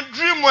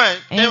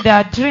 In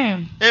their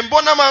dream, they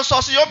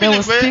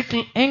will speak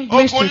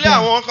English to them.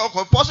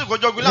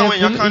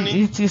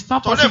 It is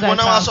not possible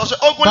that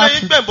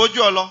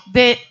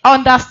they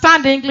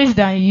understand English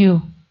than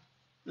you.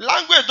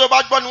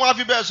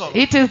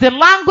 It is the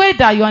language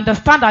that you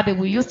understand that they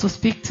will use to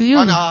speak to you.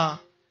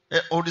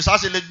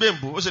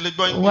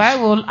 Why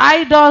will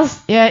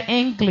idols hear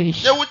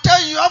English? They will tell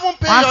you haven't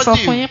paid your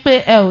due.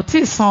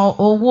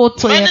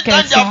 Many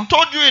times they have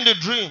told you in the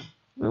dream.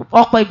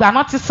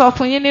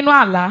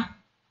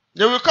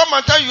 They will come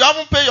and tell you you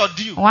haven't paid your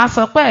due.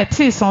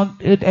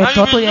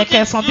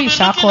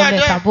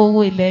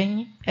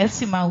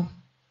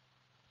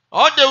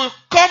 Or they will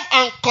come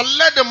and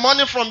collect the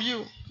money from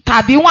you.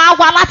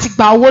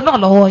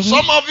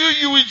 Some of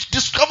you will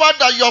discover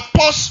that your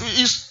purse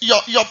is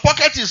your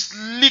pocket is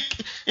leak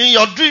in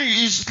your dream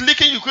is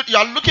leaking. You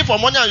are looking for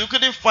money and you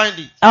couldn't find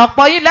it.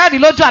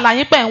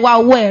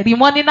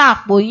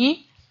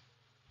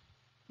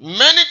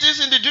 Many things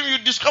in the dream you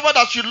discover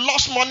that you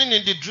lost money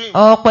in the dream.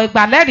 Or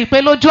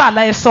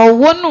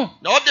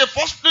they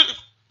forcibly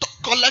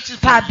collect it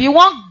from you.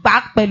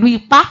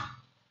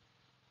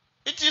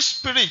 It is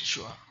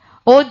spiritual.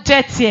 And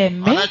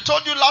I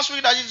told you last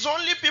week that it's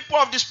only people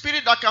of the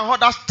spirit that can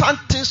understand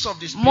things of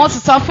the spirit.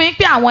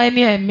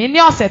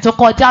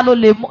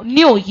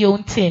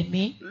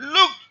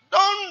 Look,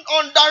 don't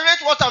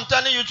underrate what I'm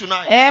telling you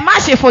tonight.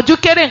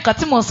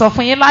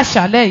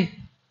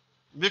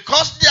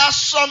 Because there are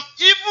some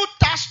evil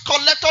tax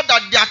collectors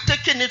that they are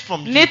taking it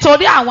from you.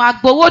 Nítorí àwọn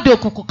agbowóde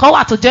òkùnkùn kan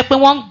wà tó jẹ́ pé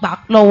wọ́n ń gbà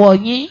lọ́wọ́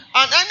yín.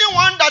 And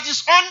anyone that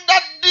is under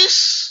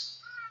this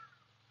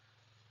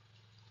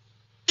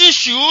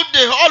issue,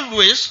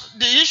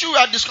 the issue we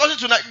are discussing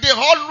tonight, they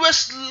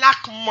always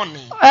lack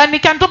money.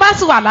 Ẹnikẹ́ni tó bá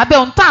sì wà lábẹ́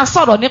ohun tá à ń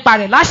sọ̀rọ̀ nípa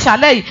rẹ̀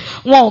láṣálẹ́ yìí,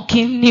 wọn ò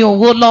kí ń ní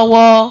owó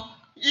lọ́wọ́.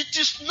 It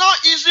is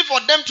not easy for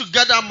them to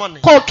gather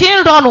money. Kò kí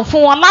ń rọrùn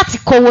fún wọn láti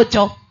kówó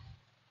jọ.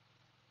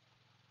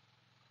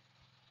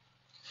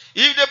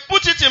 If they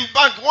put it in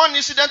bank, one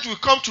incident will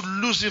come to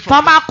lose it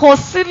from them. Tọ́ bá kó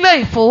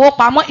sílé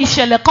ìfowópamọ́,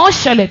 ìṣẹ̀lẹ̀ kan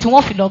ṣẹlẹ̀ tí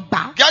wọ́n fi lọ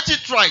gbà. Get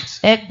it right.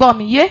 Ẹ gbọ́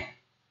mi yé.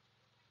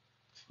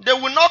 They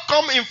will not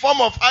come in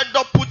form of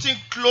either putting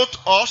cloth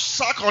or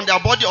sack on their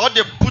body, or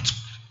they put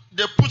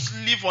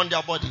leaf on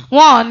their body.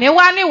 Wọ́n ní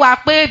wá níwà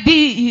pé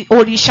bí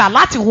òrìṣà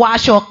láti wọ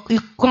aṣọ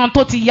kan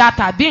tó ti ya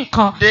tàbí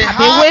nǹkan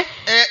àbẹ̀wé.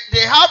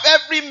 They have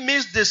every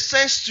means they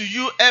send to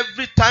you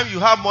every time you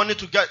have money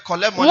to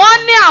collect money.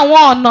 Wọ́n ní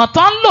àwọn ọ̀nà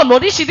tó ń lò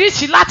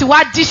lóríṣiríṣi láti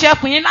wá jíṣẹ́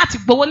fún yín láti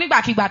gbowó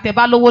nígbàkigbà tẹ́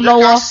bá lówó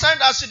lọ́wọ́. They can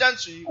send accident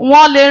to you.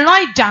 Wọ́n lè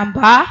rán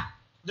ìjàmbá.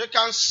 They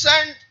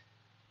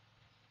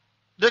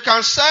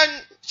can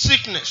send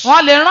sickness.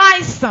 Wọ́n lè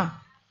rán àìsàn.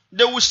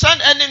 They will send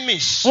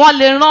enemies. Wọ́n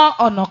lè rán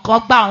ọ̀nà kan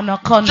gba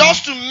ọ̀nà kan nù.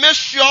 Just to make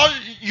sure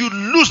you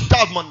lose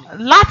that money.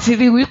 Láti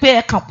rí wípé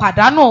ẹ kàn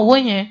pàdánù owó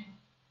yẹn.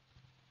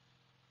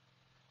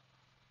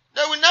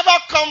 They will never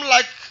come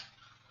like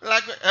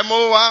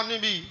ẹ̀mọ́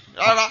níbí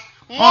rárá.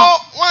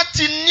 Wọ́n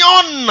ti ní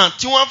ọ̀nà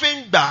tí wọ́n fi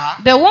ń gbà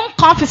á. They won't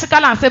come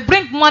physical and say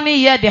bring money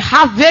here. They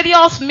have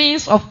various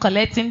means of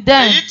collecting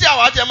them. Èyí tí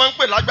àwa ti máa ń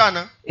pè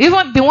lágbàna.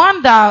 Even the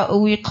one that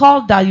we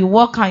call that you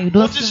work and you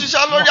don't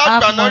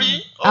have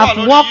money.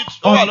 I've worked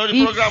on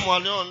it. Program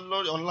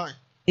online.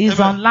 Is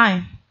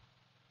online.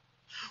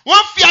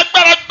 Wọ́n fi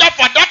agbára gba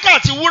fàdákà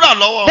àti wúrà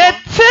lọ́wọ́ wọn. They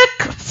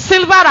take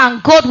silver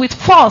and gold with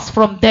force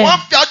from them. Wọ́n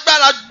fi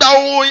agbára gba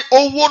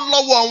owó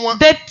lọ́wọ́ wọn.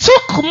 They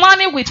took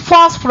money with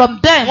force from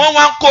them. Wọ́n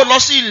wá ń kó lọ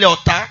sí ilẹ̀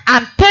ọ̀tá.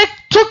 And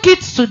took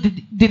it to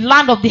the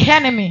land of the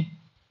enemy.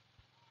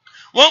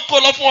 Wọ́n ń kó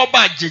lọ fún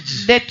ọba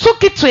àjèjì. They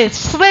took it to a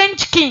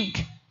strange king.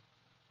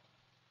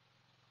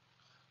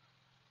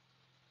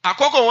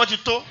 Àkókò wọn ti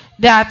tó.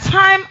 Their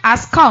time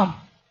has come.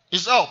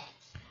 It's up.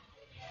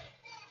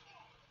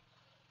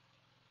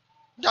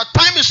 Their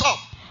time is up.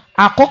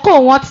 Àkókò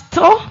wọn ti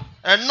tó.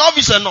 Enough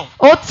is enough.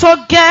 Ó tó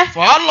gẹ́.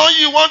 For how long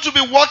you want to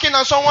be working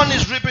and someone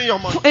is reaping your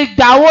money?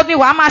 Ìgbà wo ni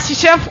wàá máa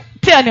ṣiṣẹ́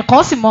tí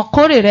ẹnìkan sì mọ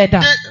kórè rẹ̀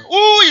dà?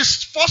 Who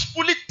is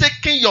forcefully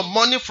taking your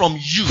money from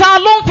you? Ta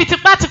ló ń fi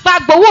tipátipá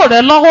gbowó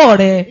rẹ lọ́wọ́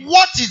rẹ?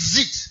 What is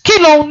it? Kí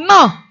ló ń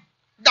ná?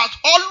 That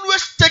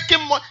always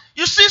taking money.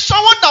 You see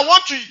someone that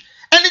want to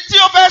ẹni tí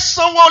ó fẹ́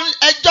sanwó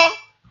ẹjọ́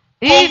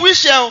kò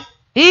wíṣẹ́ o.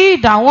 He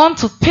that want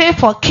to pay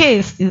for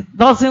case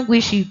doesn't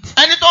wish it.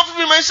 Ẹni tó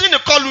fi mẹ́sìnì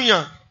kọlù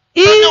yàn.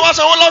 He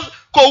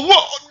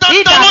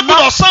that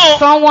not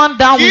someone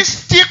down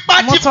with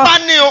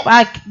tipátipá ni o.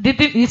 Like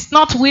it's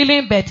not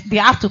willing but they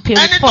have to pay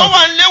with force. Ẹni tó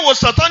wà nílé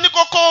ìwòsàn tán ní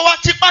kókó wá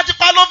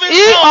tipátipá ló fi ń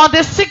He sàn. or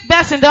the sick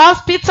person in the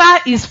hospital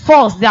is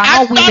forced. They are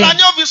not willing. Agbára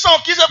ni ó fi sàn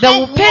kì í ṣe pé they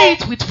will pay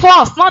it with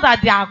force, not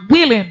that they are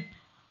willing.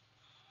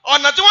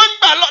 Ọ̀nà tí wọ́n ń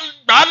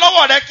gbà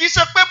lọ́wọ́ rẹ̀ kì í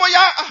ṣe pé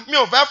bóyá mi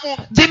ò fẹ́ fún.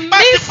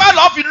 Tipátipá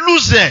lọ́ọ́ fi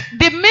lose ẹ̀.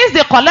 The means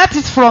they collect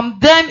it from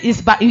them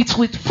is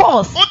with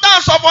force. Ó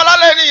dá sọ fún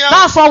ọlálẹ́ nìyẹn.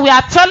 That's what we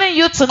are telling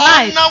you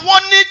tonight. Ọ̀nà wo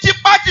ni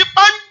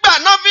tipátipá ń gbà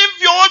náà fi ń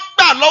fi owó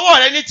gbà lọ́wọ́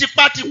rẹ̀ ní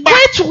tipátipá?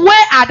 Which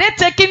way are they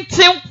taking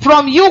things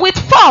from you with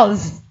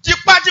force?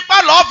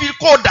 Tipátipá lọ́ọ́ fi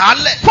kó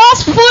dàálẹ̀.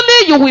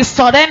 Forcefully you will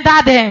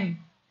surrender them.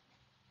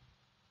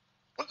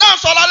 Ó dá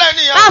sọ ọlálẹ́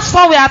nìyẹn. That's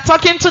what we are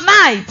talking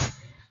tonight.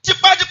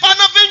 Tipátipá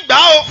náà fi ń gbà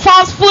o.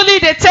 Forcefully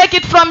they take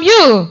it from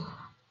you.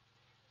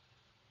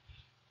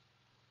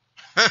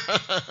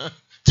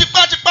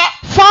 Tipátipá.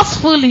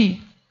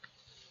 Forcefully.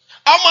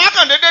 Ọmọ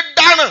akàndédé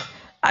dáràn.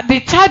 The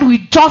child will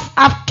just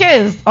have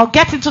case or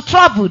get into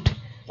trouble.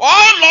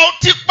 Lọ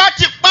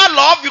tipátipá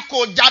lọ́ọ́ fi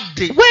kó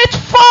jáde. With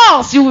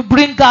force you will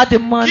bring out the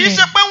money. Kì í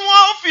ṣe pé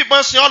wọ́n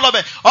fìbọn sí ọ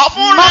lọ́bẹ̀.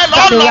 Ọ̀fun Not rẹ̀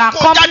that they lọ́ọ́ are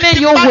kó jáde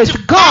accompanying you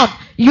with gun.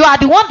 You are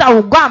the one that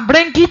will go and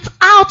bring it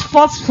out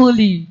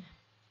forcefully.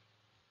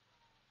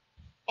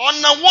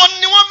 Ọ̀nà wo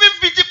ni wọ́n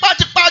fi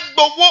tipátipá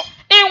gbowó?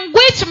 In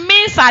which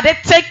means are they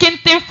taking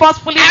things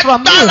forcefully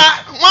from you?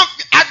 Wọ́n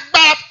fi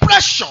agbára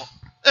pressure.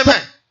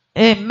 Amen.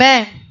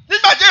 Amen.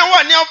 Nígbà tí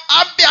ìwọ ní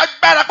abẹ́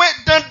agbára pé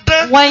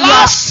dandan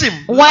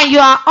lásìm. When you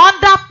are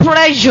under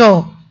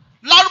pressure.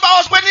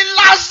 Lárúbáwọ̀ sọ pé ní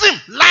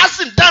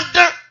lásìm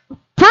dandan.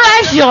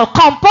 Pressure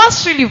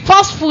compulsorily,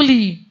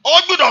 forcefully.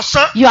 Ó gbọ́dọ̀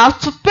san. You have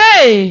to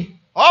pay.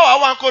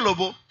 Wà ń kó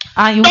lóbo.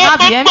 And you have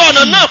the empty.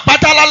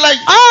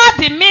 All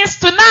the means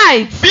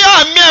tonight. If your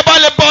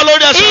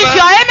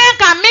amen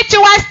can meet you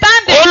while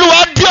standing. The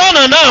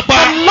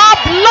Lord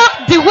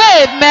block the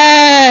way,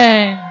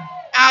 man.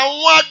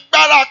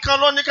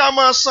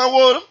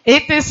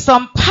 It is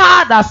some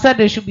power that said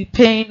they should be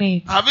paying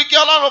it.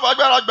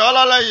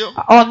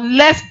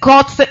 Unless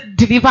God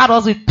delivered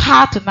us with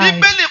power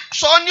tonight.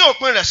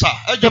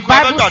 The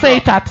Bible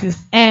says at its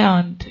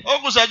end.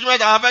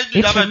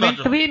 It's remain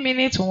 3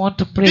 minutes we want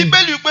to pray.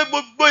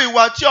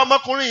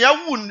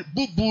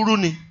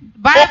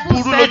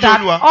 Bible said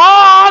that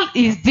all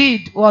his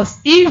deed was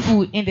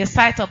evil in the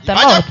sight of the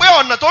Lord.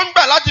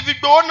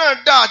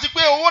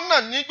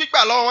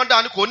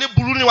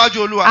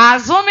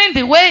 Assuming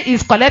the way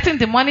he's collecting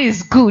the money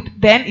is good,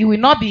 then it will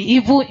not be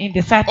evil in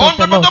the sight of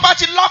the Lord.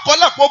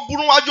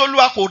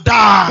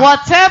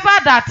 Whatever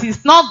that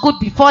is not good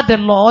before the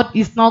Lord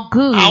is not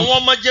good.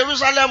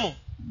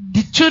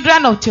 The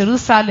children of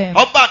Jerusalem.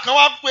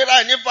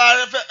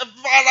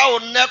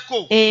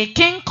 A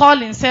king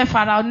called himself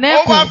Pharaoh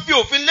Neko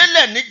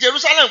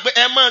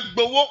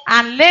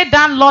and laid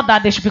down law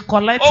that they should be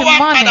collecting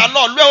money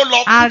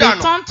and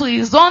return to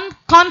his own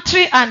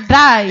country and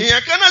die.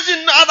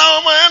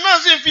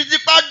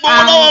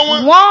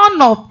 And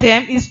one of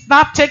them is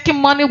not taking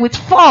money with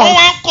force,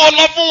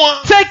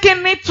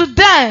 taking it to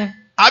them.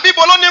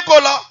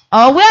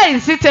 Or where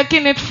is he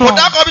taking it from?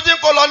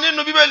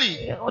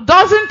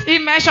 Doesn't he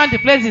mention the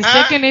place he's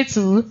taking it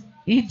to?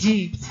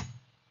 Egypt.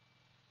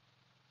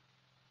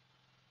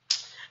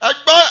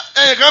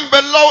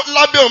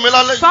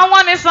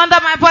 Someone is under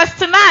my voice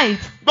tonight.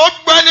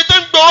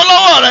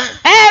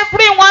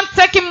 Everyone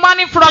taking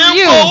money from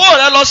you,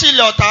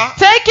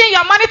 taking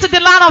your money to the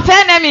land of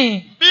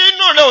enemy.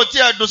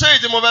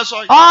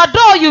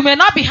 Although you may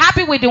not be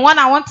happy with the one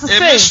I want to say,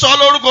 I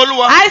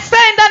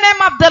say in the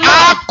name of the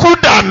Lord,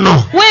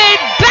 we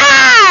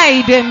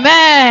died.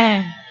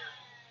 Amen.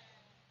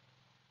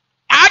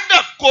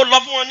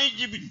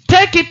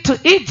 Take it to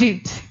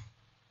Egypt,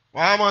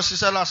 and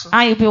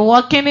you'll be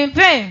working in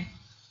vain.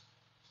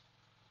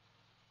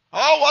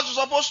 All what you're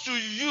supposed to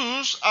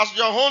use as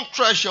your own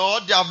treasure,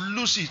 they have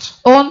lost it.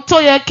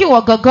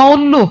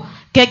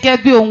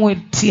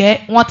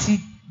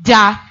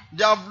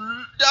 They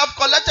have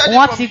collected it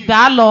from you.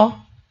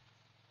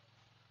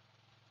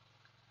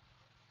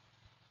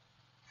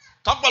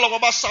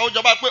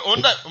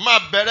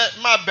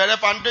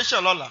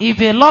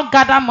 If a Lord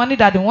gather money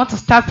that they want to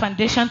start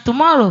foundation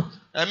tomorrow,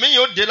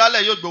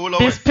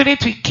 the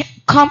spirit will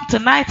come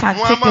tonight and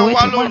take away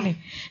the money.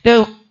 They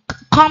will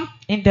come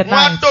in the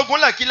night.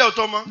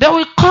 They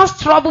will cause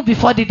trouble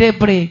before the day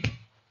break.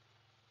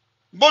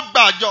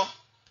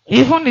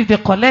 Even if they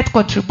collect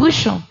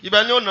contribution,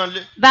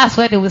 that's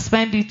where they will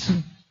spend it to.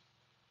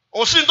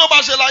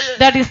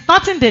 There is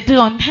nothing they do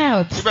on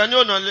health.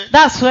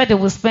 That's where they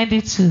will spend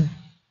it to.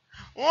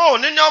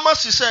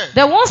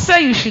 They won't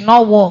say you should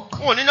not work.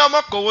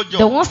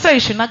 They won't say you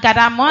should not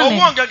gather money.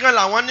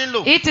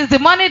 It is the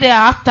money they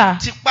are after.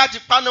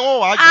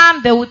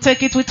 And they will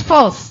take it with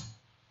force.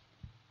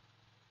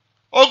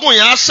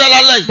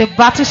 The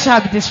battle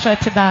shall be destroyed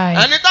tonight.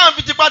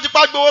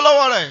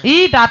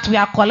 He that we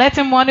are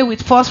collecting money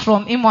with force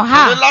from him or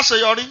her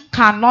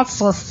cannot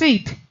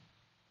succeed.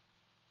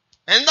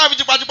 He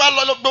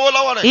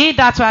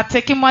that we are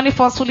taking money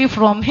forcefully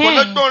from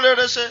him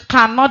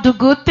cannot do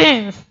good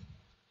things.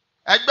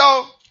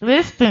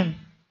 Listen.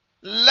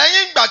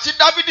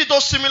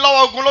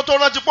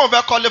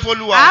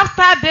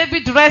 After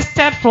David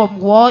rested from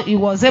war, he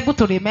was able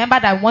to remember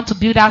that he wants to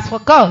build house for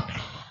God.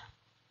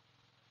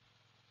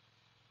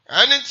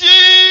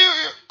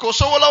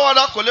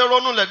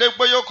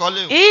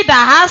 He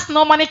that has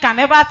no money can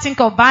never think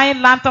of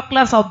buying land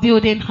class or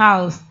building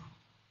house.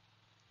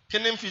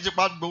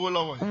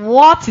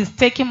 What is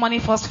taking money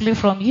forcefully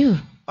from you?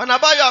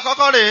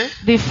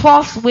 The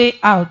first way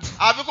out.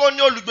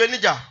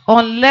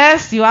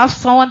 Unless you have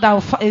someone that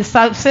will, a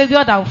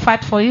savior that will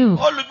fight for you.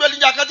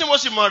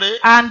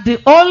 And the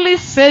only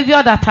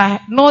savior that I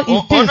know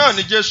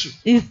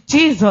is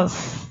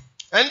Jesus.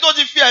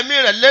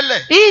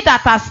 He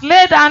that has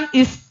laid down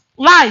his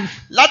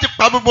life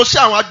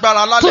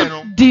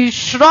to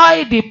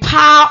destroy the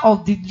power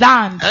of the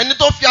land.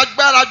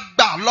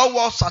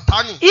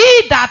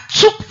 He that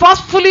took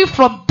forcefully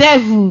from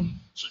devil.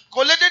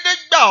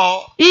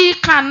 He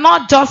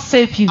cannot just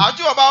save you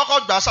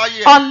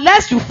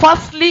unless you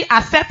firstly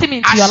accept him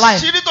into your life.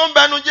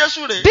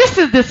 This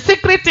is the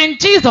secret in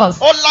Jesus.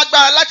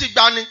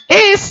 He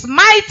is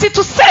mighty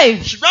to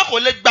save, but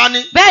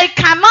he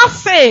cannot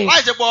save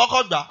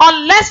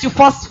unless you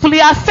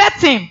forcefully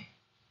accept him.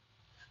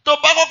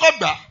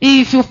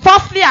 If you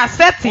firstly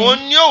accept him,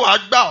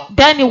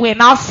 then he will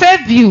now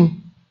save you.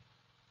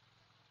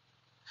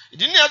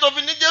 That's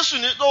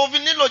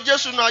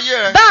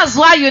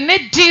why you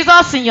need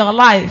Jesus in your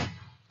life.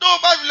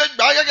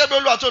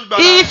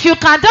 If you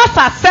can just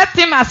accept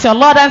him as your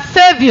Lord and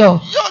Savior,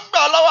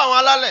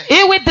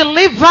 he will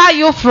deliver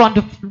you from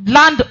the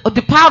land,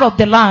 the power of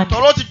the land,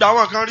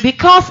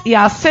 because he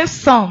has saved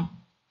some.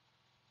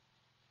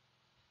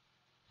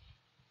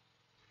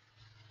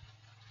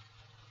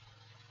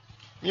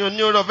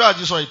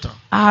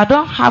 I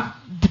don't have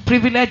the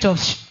privilege of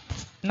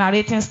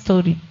narrating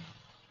story.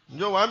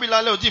 Are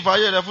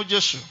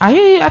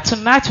you here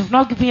tonight? You've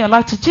not given your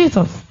life to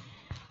Jesus.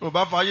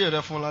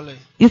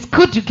 It's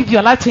good you give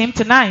your life to him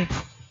tonight.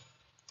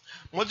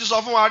 Mo ti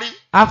sọ fún wa rí.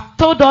 I've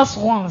told us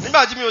once.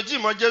 Nígbà tí mi ò tí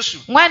ì mọ Jésù.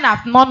 When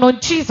I've not known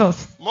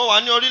Jesus. Mo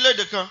wà ní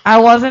orílẹ̀-èdè kan. I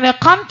was in a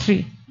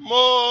country.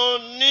 Mo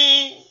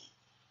ní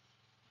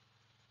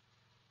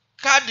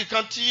káàdì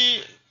kan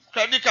tí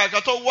credit card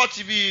kan tó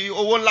worth bí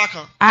owó ńlá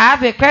kan. I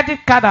have a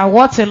credit card that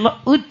worth a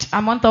huge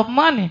amount of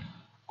money.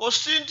 Kò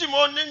sí tí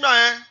mo nígbà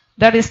yẹn.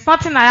 There is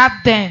nothing I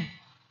had then.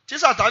 Tí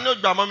Sátánì ò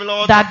gbà mọ́ mi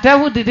lọ́wọ́. That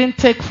devil didn't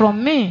take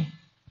from me.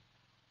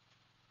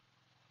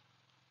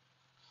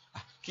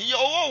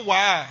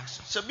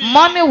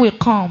 Money will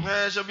come.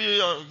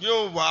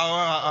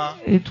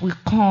 It will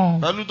come.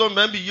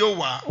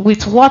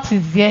 With what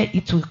is there,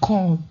 it will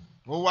come.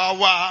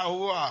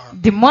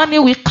 The money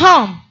will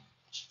come.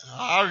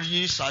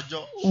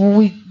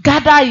 We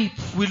gather it.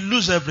 We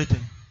lose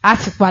everything.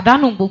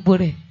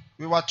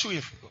 We were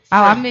two.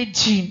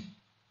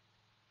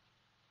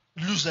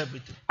 Lose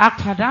everything.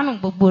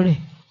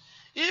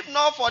 If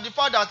not for the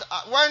fact that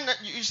when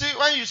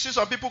you see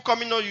some people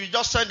coming, you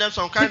just send them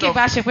some kind of.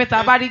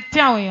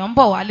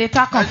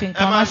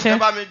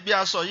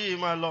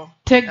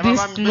 Take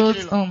this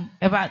clothes home.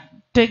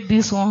 Take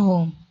this one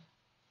home.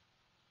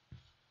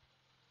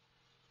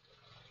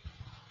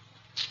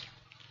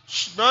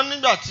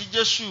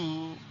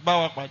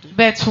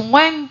 But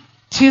when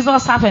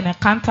Jesus have an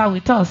encounter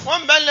with us,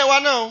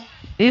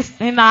 it's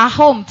in our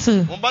home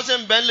too.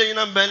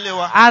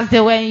 As they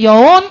were in your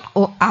own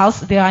house,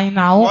 they are in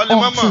our own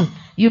home too.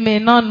 You may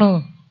not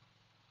know.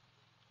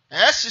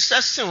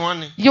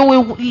 You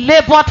will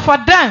labor for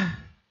them.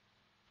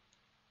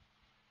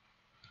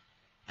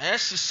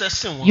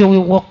 You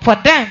will work for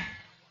them.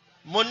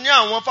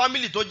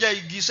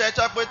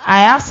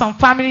 I have some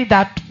family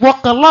that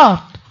work a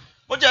lot.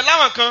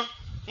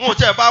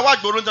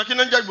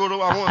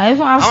 I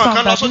even have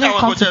some that didn't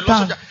come to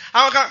town.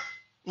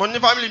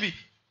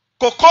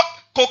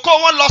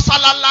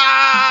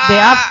 They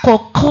have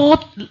cocoa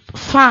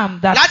farm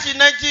that is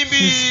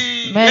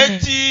many.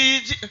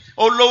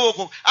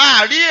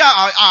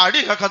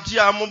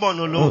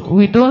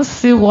 We don't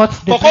see what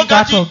they bring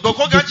out of the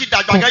cocoa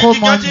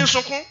money.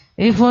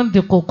 Even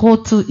the cocoa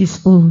too is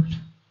old.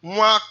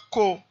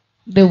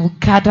 They will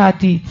gather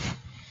it.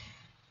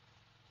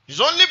 It's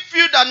only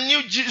few that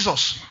knew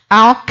Jesus. They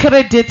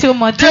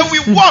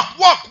will walk.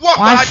 But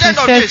at the end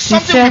of the day,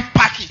 something will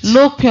pack it.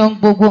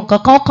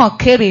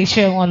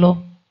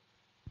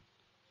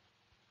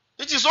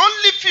 It is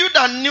only few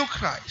that knew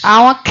Christ.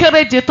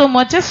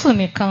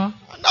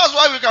 And that's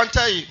why we can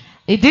tell you.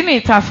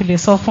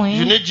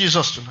 You need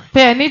Jesus tonight.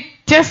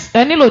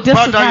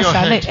 Bow down your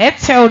head.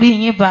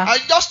 I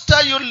just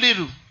tell you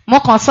little. They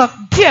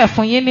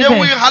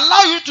will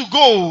allow you to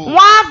go.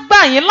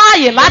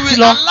 They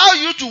will allow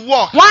you to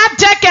walk. They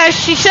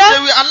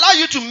will allow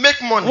you to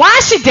make money.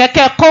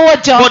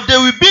 But they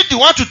will be the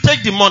one to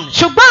take the money.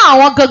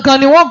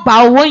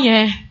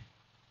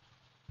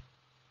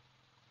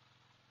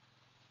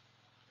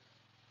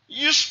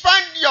 You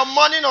spend your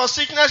money on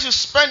sickness, you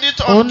spend it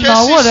on cases.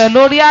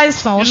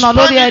 You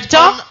spend it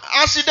on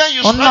accident,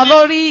 you spend it.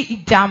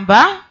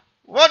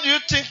 What do you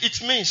think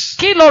it means?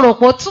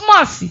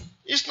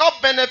 It's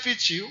not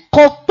benefit you.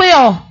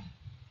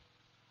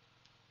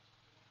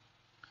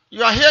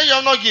 You are here, you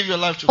have not given your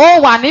life to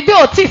God. Why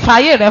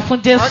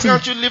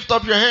can't you lift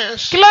up your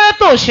hands?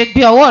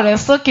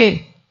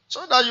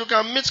 So that you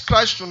can meet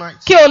Christ tonight.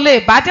 He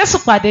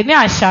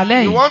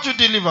wants to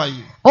deliver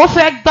you.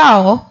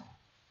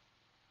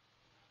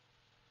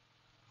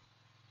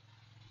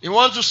 He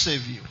wants to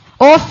save you.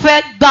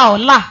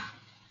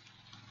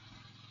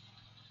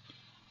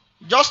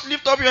 Just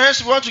lift up your hands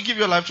if you want to give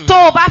your life to Him. You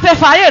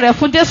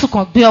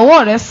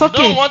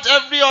don't want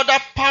every other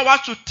power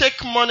to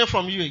take money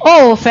from you again.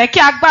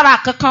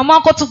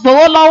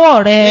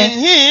 In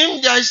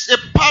Him, there is a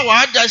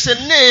power, there is a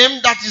name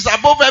that is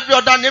above every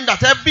other name,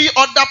 that every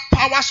other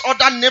powers,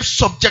 other names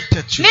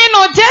subjected to. He's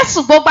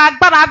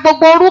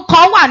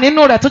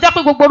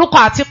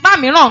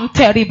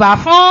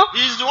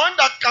the one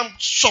that can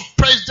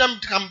suppress them,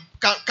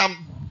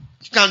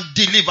 can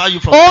deliver you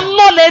from them.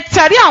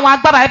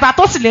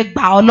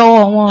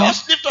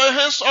 Just lift your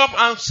hands up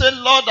and say,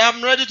 Lord,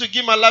 I'm ready to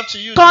give my life to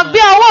you. If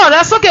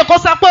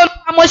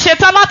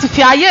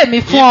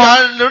you are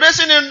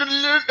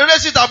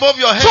raise it above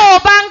your head.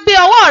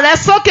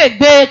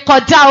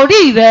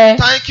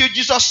 Thank you,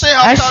 Jesus. Say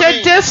after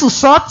me.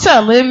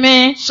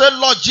 Say,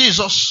 Lord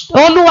Jesus,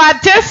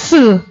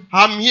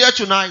 I'm here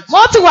tonight.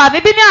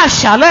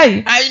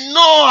 I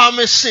know I'm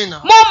a sinner.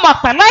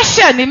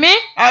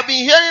 I've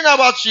been hearing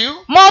about you,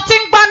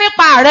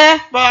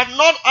 but I've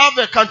not had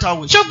a encounter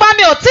with you.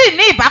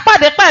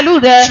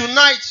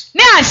 Tonight,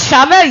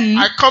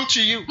 I come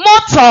to you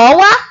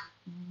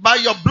by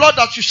your blood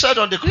that you shed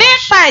on the cross.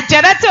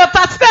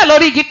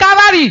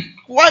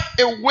 Wipe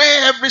away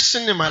every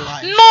sin in my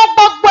life.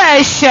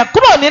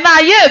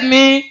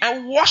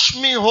 And wash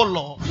me, oh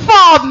Lord.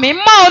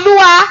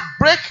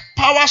 break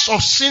powers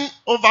of sin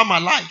over my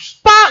life.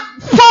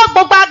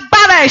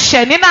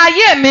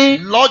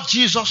 Lord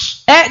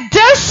Jesus.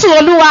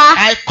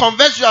 I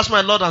confess you as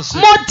my Lord and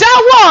Savior.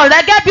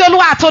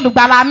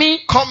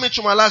 Come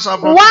into my life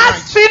tonight.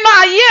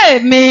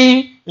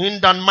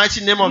 In the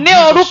mighty name of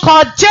Jesus.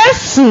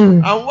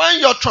 And when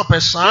your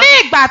trumpet sounds,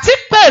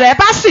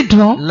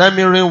 let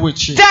me reign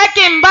with you.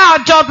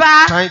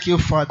 Thank you,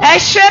 Father.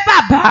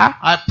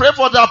 I pray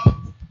for that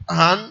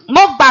hand.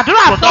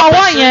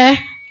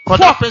 For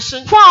that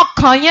person.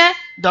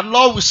 The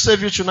Lord will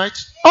save you tonight.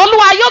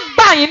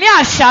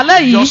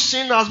 Your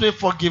sin has been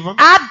forgiven.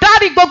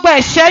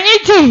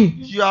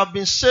 You have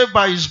been saved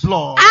by His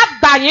blood.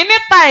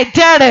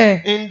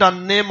 In the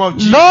name of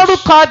Jesus.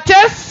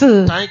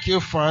 Thank you,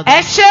 Father.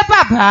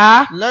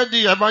 Let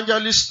the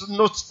evangelist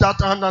note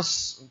that and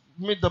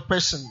meet the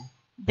person.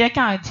 Thank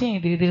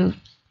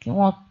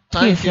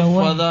you,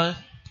 Father.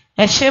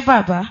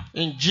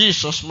 In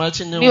Jesus'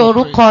 mighty name we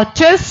pray.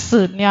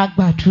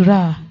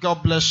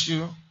 God bless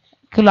you.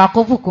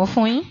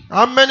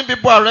 How many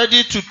people are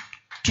ready to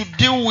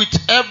deal with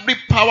every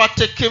power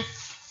taking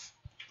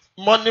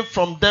money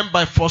from them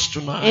by force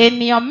tonight?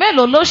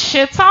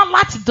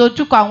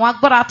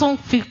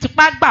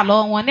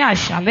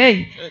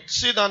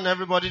 Sit down,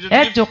 everybody.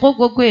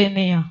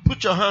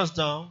 Put your hands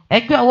down.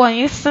 I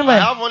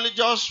have only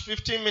just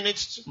 15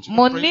 minutes to pray.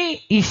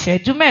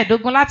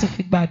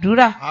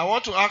 I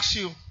want to ask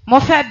you.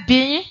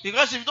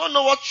 Because if you don't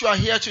know what you are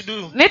here to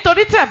do, there's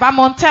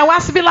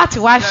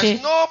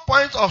no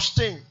point of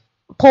staying.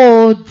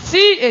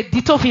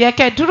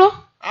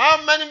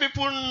 How many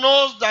people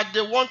knows that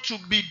they want to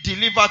be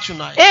delivered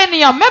tonight?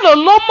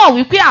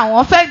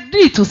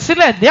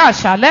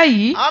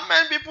 How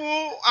many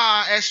people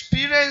are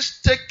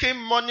experienced taking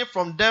money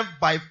from them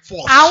by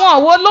force?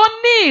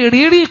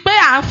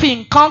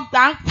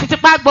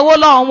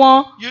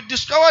 You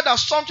discover that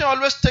something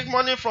always take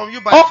money from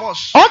you by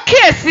force.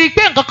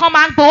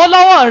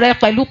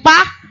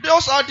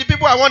 Those are the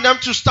people I want them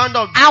to stand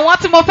up. Those are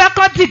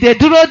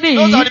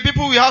the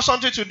people we have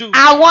something to do. The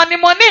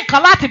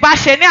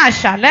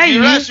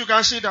rest you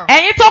can sit down.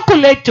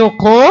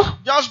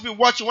 Just be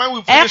watching when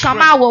we finish praying.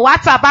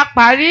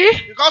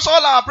 Because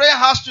all our prayer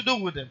has to do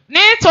with them. You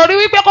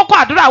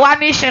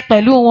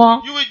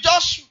will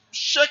just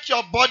shake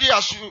your body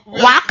as you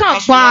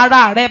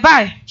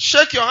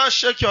shake your hand,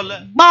 shake your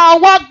leg.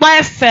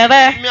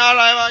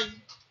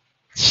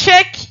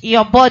 Shake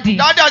your body.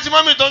 Dad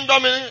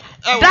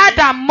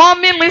and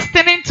mommy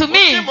listening to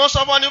me.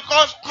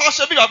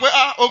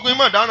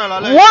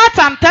 What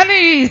I'm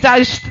telling you is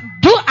that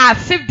do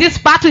as if this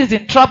battle is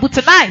in trouble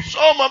tonight.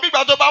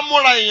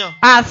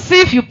 As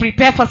if you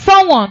prepare for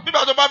someone.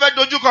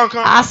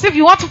 As if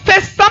you want to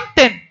face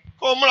something.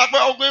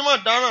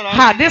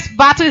 This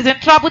battle is in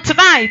trouble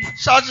tonight.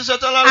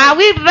 Are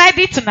we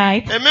ready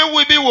tonight?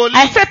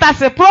 I said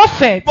as a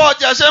prophet,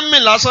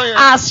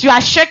 as you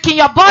are shaking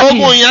your body,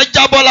 the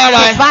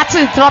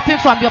battle is dropping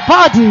from your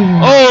body.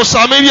 You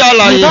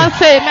don't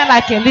say amen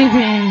like a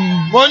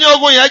living.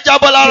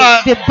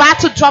 The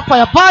battle drop from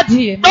your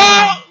body.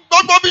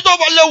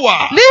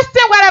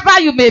 Listen wherever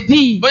you may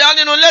be.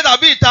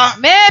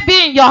 Maybe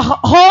in your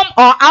home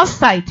or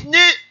outside.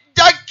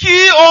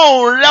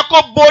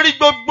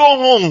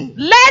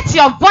 Let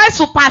your voice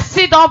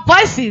supersede all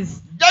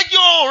voices.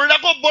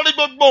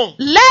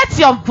 Let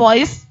your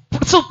voice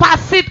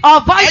supersede all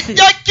voices.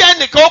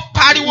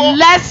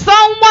 Let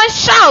someone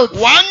shout.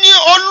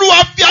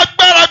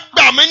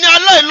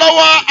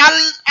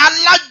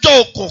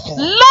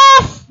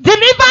 Lord,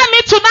 deliver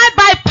me tonight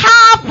by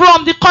power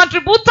from the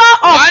contributor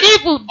of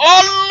evil.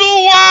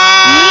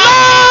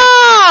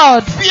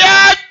 Lord,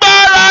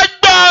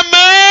 deliver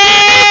me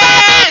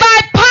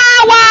by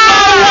power.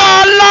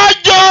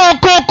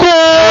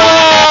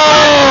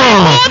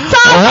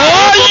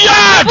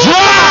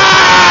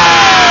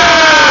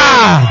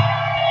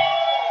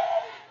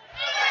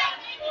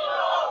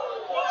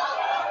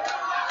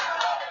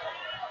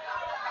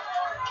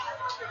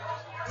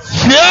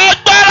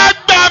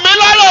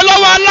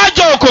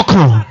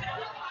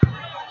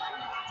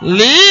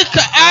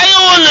 Lika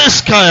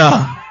ayoliskaya.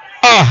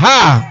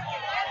 Aha.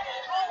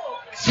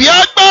 Fi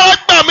agbára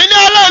gbà mí ní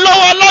alẹ́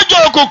lọ́wọ́ alájọ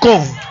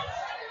òkùnkùn.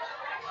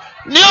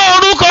 Ní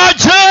orúkọ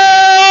Jésù.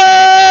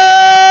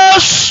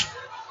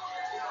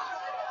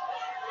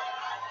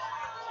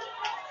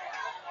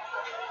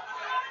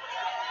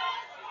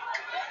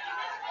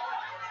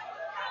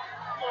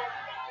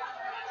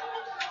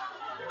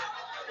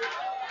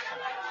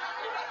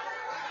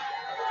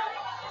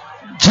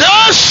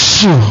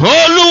 Jésù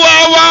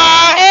Olúwa wa.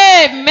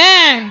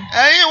 Amen.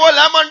 Ẹ̀yin wo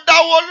lẹ máa ń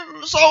dáwọ́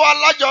sọ́wọ́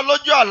alájọ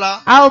lójú àlá?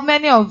 How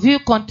many of you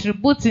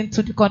contributing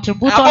to the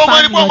contributors and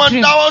your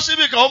dream?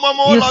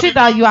 You see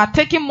that you are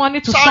taking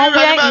money to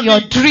somewhere in your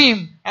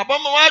dream.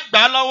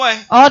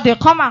 Or they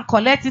come and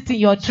collect it in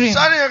your dream.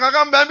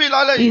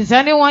 Is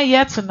anyone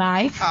here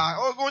tonight?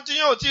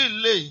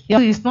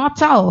 It's not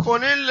tough.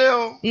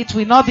 It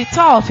will not be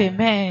tough.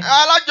 Amen.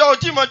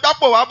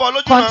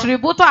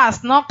 Contributor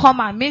has not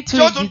come and meet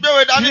you in the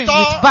dream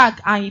with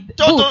bag and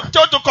book.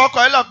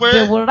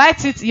 They will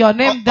write it your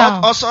name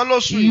down.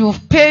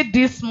 You've paid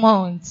this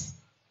month.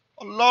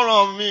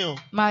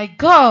 My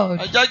God.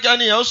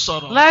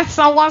 Let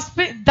someone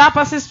speak. That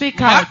person speak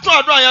out.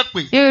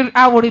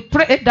 I will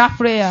pray that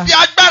prayer.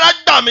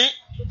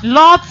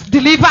 Lord,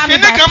 deliver me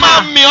by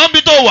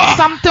power.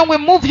 Something will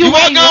move you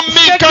when you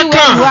shake you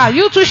where you are.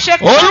 You too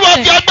shake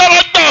something.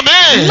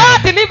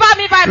 Lord, deliver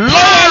me by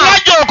power.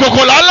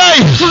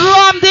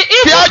 From the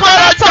evil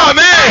collector.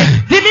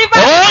 Deliver me by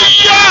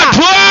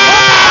power.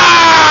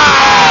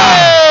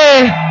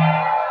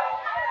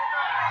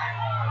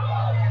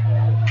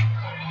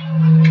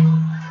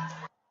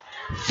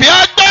 Fi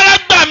agbára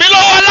gbà mí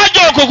lọ́wọ́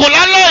alájọ òkùnkùn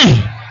lálẹ́ yìí.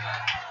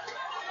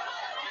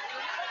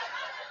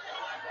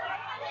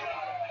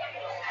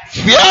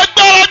 Fi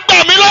agbára gbà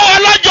mí lọ́wọ́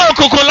alájọ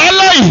òkùnkùn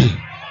lálẹ́ yìí.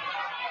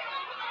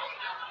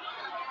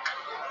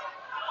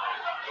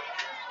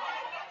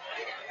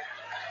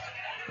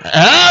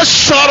 Ẹ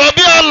sọ̀rọ̀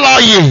bí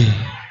alààyè.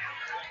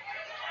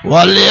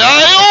 Wàlẹ̀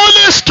ayé ó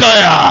ní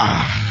skaya.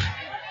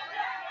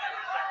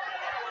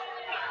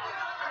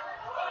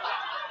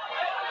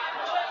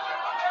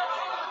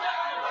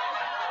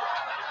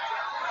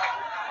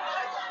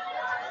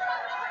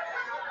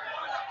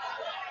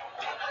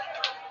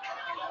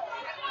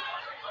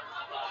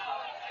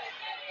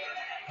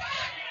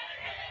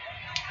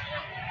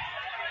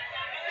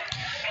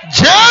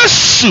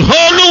 Jésù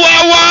Olúwa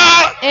wa.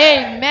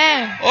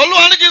 Amen.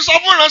 Olúwa ní kí n sọ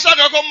fún ìránṣẹ́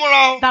kan kó múra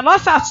o. The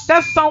Lord has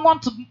said someone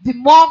to be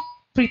more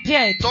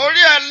prepared. Torí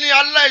ẹ ní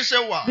alẹ́ ìṣe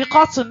wà.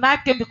 Because tonight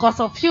came because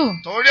of you.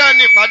 Torí ẹ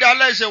ní ìpàdé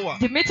alẹ́ ìṣe wà.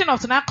 The meeting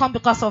of tonight come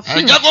because of you.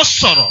 Ẹ jẹ́ kó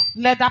sọ̀rọ̀.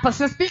 Let that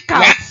person speak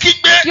out. Wà á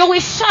kígbe. You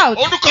will shout.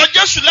 Orúkọ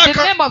Jésù lẹ́ẹ̀kan.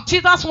 The name of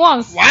Jesus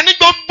once. Wà á ní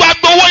gbogbo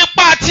agbowó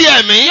ipá àti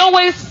ẹ̀mí. You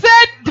will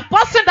say the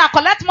person that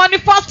collect money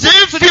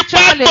forcefully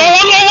spiritually. Tí fipá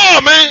gbowó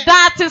lọ́wọ́ mi.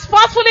 That is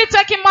forcefully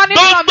taking money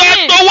from me.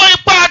 Gbogbo agbowó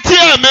ipá àti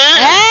ẹ̀mí.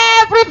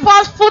 Every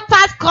forceful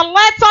tax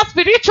collector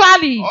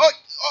spiritually.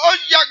 Ó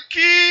yẹ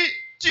kí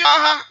tí a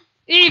ha.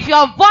 If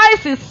your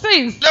voice is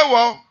seized,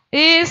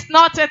 it's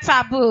not a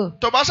taboo.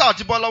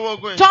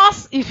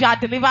 Just if you are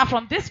delivered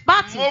from this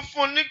battle.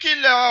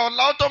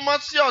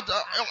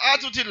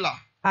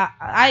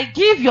 I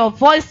give your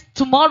voice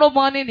tomorrow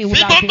morning. It will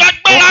have been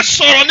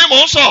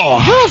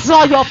use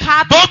all your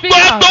power to speak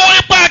out.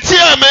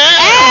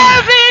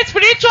 Every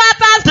spiritual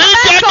task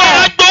taking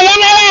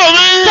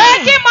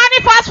money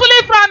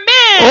forcefully from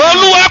me.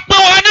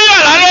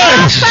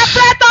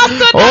 Separate us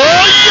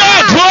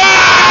today.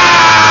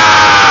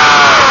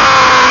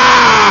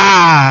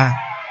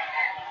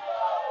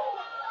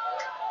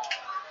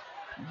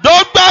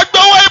 Dọ́gba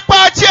gbowó ipá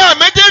tí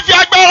ẹ̀mí tí fi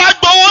agbára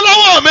gbowó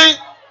lọ́wọ́ mi.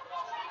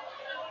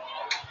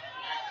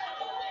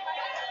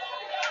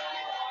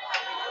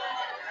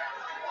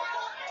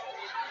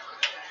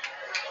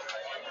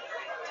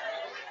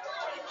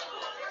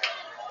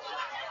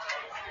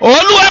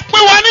 Olúwa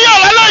pín wa níyà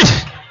lálẹ́ yìí.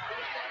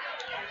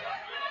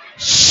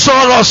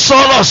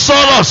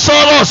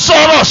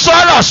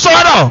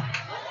 Sọ̀rọ̀.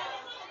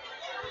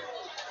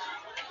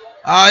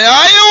 Àyà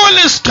yóò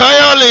lè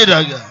skáyọ̀ lè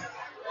dàgbà.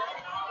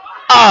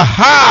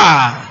 Aha!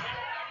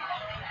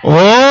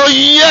 Oh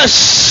yes!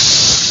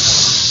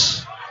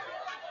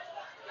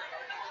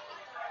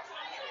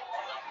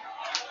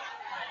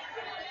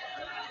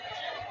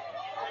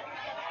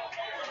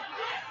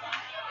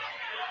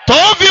 Tó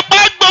fi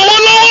pa gbowó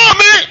lọ́wọ́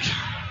mi.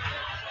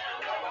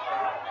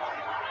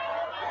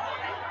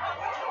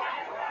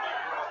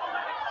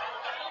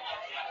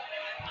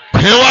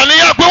 Pín wa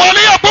níyà.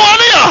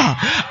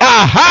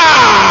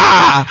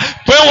 Aha!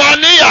 Pín wa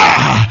níyà.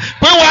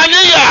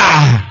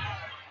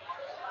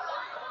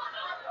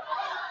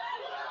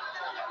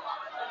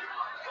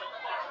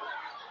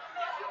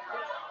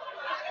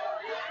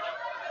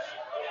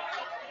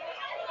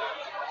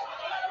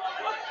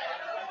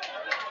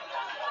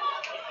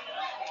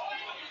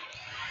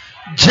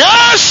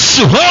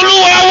 Jésù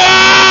Olúwa wa.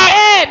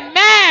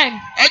 Amen.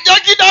 Ẹ jẹ́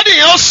kí dádì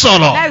yẹn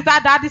sọ̀rọ̀. Let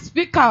that daddy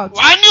speak out.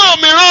 Wà á ní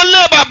òmìrán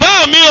lé bàbá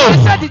mi o. I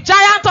said the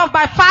giant of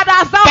my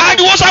father's house.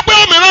 Tani wọ́n sọ pé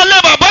òmìrán lé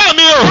bàbá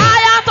mi o.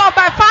 Giant of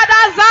my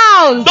father's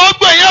house.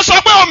 Gbogbo èèyàn sọ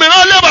pé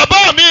òmìrán lé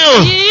bàbá mi o.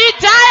 The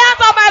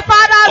giant of my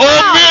father's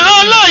house.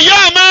 Òmìrán lé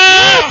ìyá mi.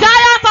 The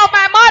giant of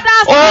my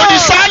mother's house.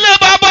 Òrìṣà lé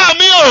bàbá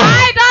mi o.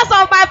 Idols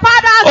of my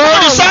father's house.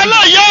 Òrìṣà lé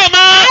ìyá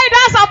mi.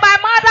 Idols of my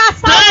mother's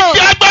house. Tí fi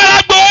agbára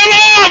gbowó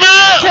lọ́wọ́ mi.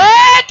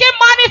 Taking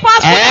money for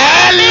school.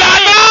 Ẹ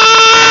lànà.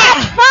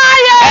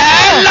 Fire.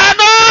 Ẹ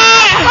lànà.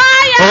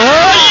 Fire. Ó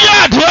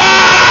yàdúrà.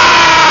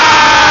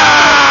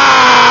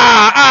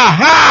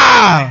 Aha.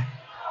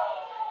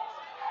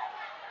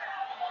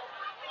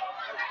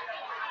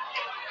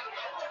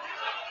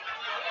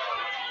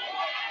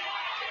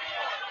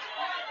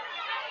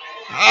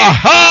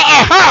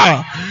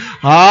 Aha.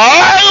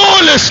 I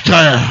will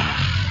scare.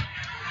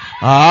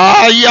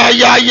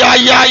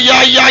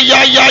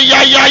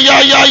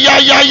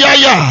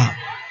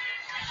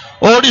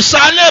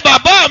 Òrìṣà ilé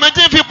bàbá mi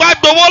tí fipá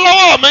gbowó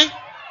lọ́wọ́ mi.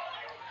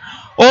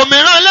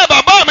 Òmíràn ilé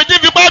bàbá mi tí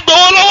fipá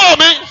gbowó lọ́wọ́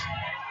mi.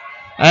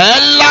 Ẹ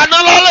lànà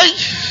lọ́lẹ̀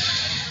yìí.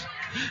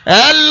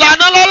 Ẹ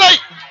lànà lọ́lẹ̀ yìí.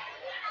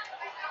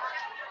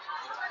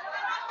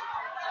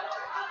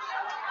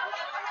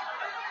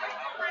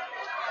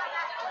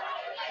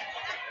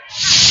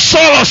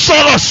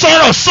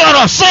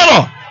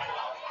 Sọ̀rọ̀.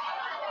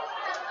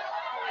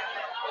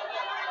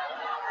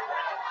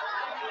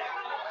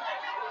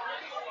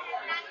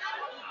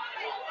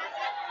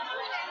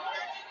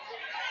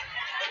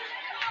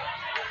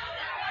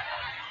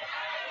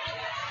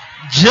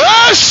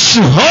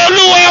 Jésù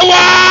Olúwa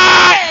wa.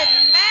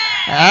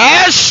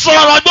 Ẹ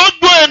sọ̀rọ̀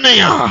gbogbo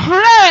ènìyàn.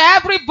 Pray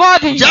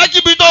everybody. Jẹ́ kí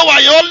ibi tó wà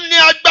yóò ní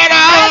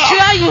agbára. Make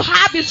sure you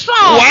have it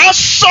strong. Wà á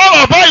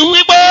sọ̀rọ̀ báyìí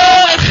wípé.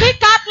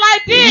 Speak out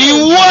like this.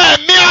 Ìwọ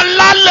ẹ̀mí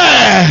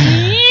alálẹ̀.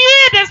 Ye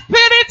the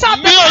spirit of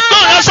the Mi ò tó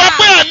rẹ sọ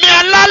pé ẹ̀mí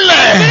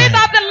alálẹ̀. Spirit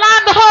of the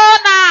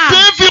landowner. Tí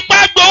ń fipá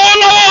gbowó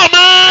lọ́wọ́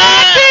mi.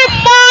 Every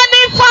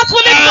morning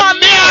forcefully from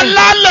me. Ẹ̀mí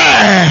alálẹ̀.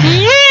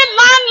 Ye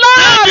landlord.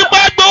 Tí ń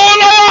fipá gbowó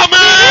lọ́wọ́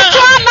mi.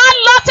 Spiritual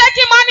landlord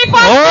taking money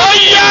from me. Ó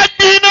yá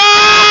gbiná.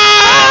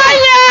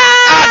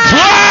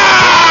 Àdúrà.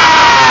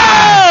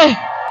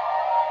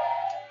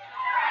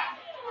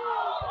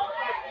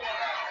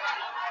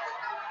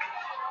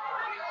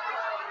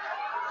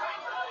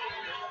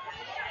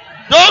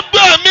 Gbogbo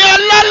ẹ̀mí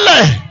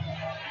alálẹ̀.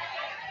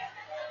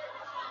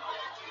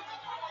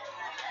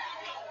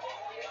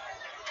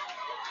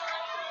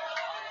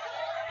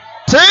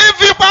 Tí ń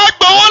fipá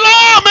gbowó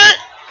lọ́wọ́ mi.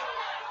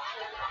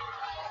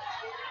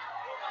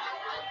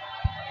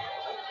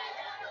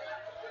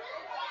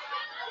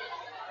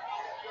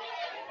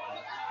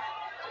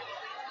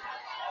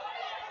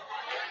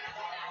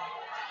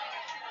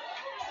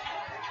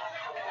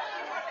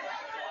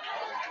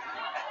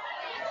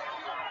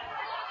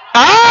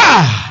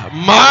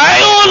 My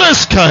Holy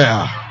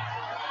Spirit.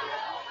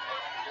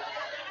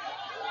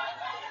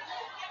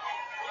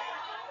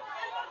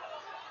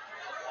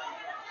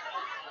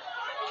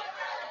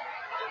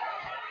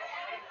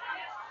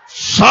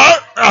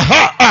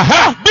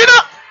 Bínú.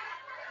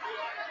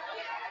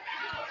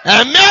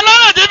 Ẹ̀mí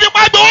alálẹ̀ tí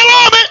fipá gbowó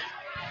lọ́wọ́ mi.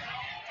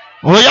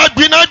 Ó yá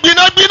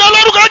gbiná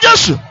lórúkọ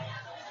Jésù.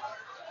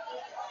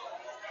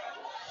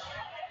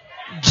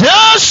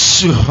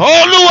 Jésù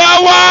Olúwa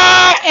wa.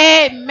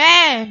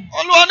 Amen.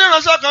 Olúwa ní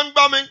ìránṣẹ́ kan ń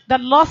gbọ́ mi. The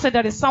Lord said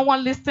there is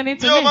someone listening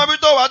to me. Mi ò mọ ibi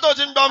tó wà tó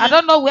ti ń gbọ́ mi. I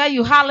don't know where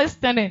you are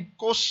listening.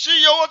 Kò sí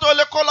iye owó tó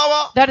lè kó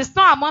lọ́wọ́. There is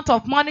no amount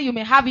of money you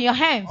may have in your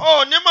hands.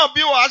 O ní mọ̀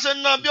bí wàá ṣe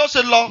ná bí ó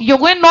ṣe lọ. You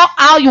will know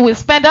how you will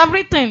spend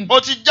everything. O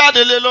ti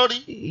jáde lé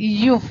lórí.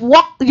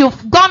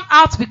 You've gone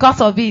out because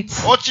of it.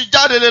 O ti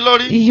jáde lé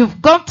lórí.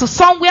 You've gone to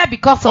somewhere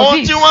because of it.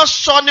 Ohun tí wọ́n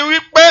sọ ni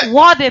wípé.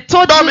 What they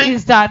told you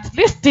is that,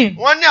 listen.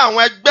 Wọ́n ní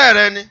àwọn ẹgbẹ́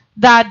rẹ ni.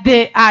 That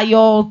they are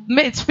your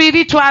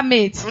spiritual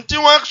mates. Ohun tí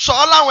wọ́n sọ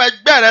láwọn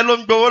ẹgbẹ́ rẹ ló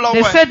ń gbowó lọ́wọ́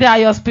ẹ̀. They say they are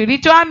your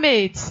spiritual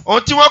mates.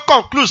 Ohun tí wọ́n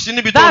conclude sí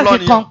níbi tó lọ nìyẹn. That's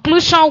the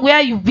conclusion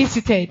where you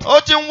visited. Ó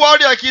ti ń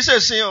wọ́rí ẹ̀ kì í ṣe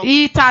sin o.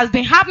 It has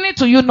been happening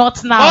to you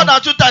not now. More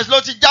than 2 times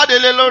ló ti jáde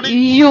lé lórí.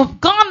 You've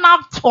gone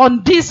out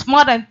on this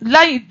more than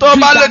like tó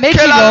bá lè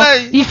ké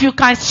lálẹ́ yìí. If you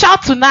can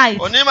shout tonight.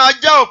 Òní máa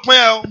jẹ́ òpin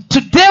ẹ o.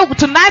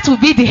 Tonight will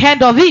be the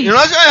end of it.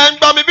 Ìránṣẹ́ yẹn ń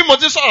gbọ́ mi bí mo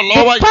ti sọ̀rọ̀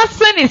lọ́wọ́ yìí. The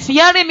person is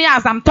hearing me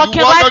as I'm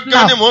talking right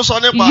now. Ìwọ gẹ́gẹ́ ni mò ń sọ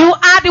nípa. You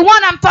are the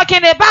one I'm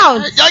talking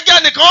about.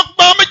 Jẹ́jẹ́ nìkan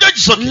gbọ́ méjèèjì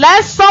sókè.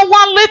 Let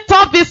someone lift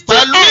up his two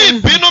hands.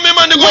 Pẹ̀lú ìbínú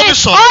mímọ́ ní kò fi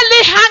sọ. With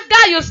only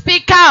anger you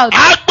speak out.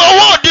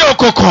 Agbowó òde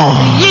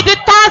òkùnkùn. You the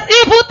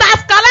evil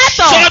tax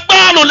collector. Sọgbà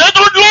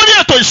àlùlẹ́dún lórí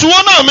ètò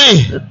ìṣúná mi.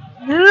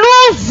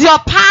 Lose your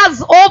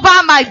powers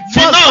over my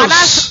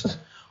finance.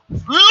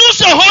 Lose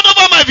your hold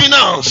over my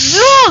finance.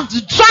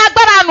 Lose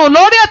agbára nù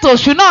lórí ètò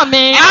ìṣúná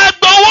mi.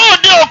 Agbowó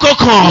òde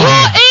òkùnkùn.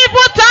 You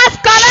evil tax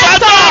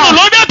collector. Sọgbà àlù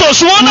lórí ètò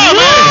ìṣúná mi.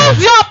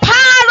 Lose your power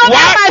over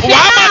my finance.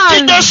 Wàá máa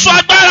kígbe sọ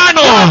agbára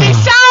nù. You be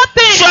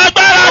shouting. Sọ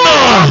agbára nù.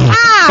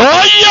 Ó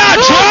yá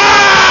jù.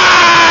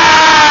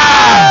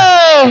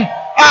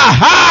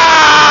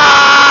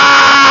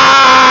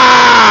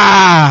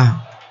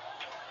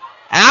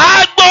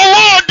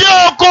 Agbowó òde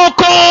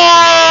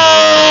òkùnkùn.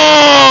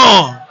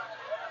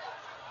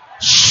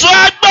 Sọ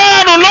agbára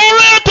nù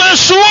lórí ètò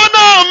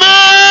ìṣúná mi.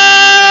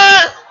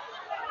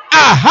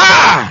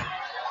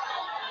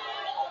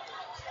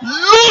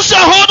 Lose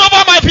your hold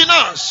over my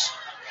finance.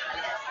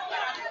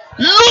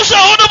 Lose your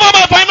hold over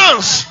my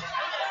finance.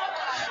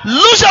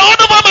 Lose your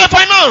hold over my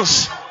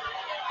finance.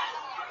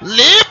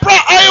 Libra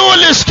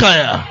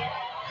Ioliskaya.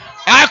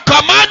 I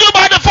command you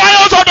by the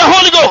fires of the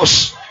Holy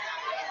Ghost.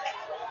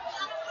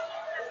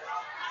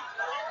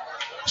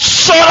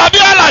 Sọ̀rọ̀ bí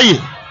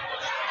àlàyé.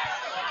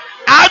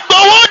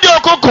 Agbowó òde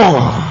òkùnkùn.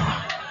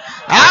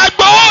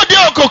 Agbowó òde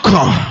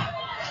òkùnkùn.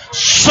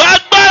 Sọ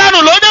agbára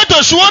nù lórí ètò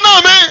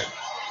ìṣúná mi.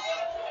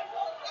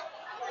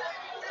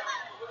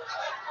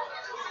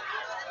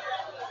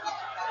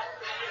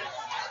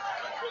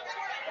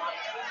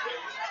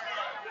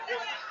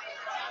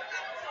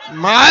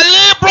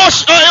 Malibros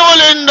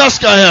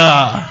Ioliskaya.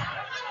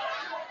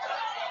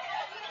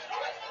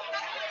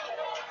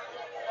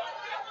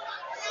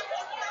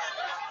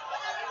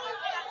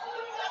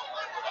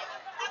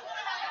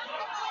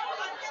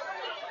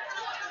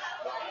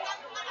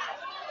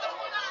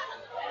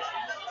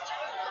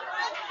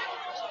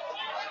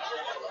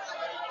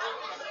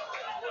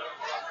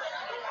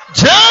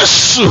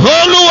 Jésù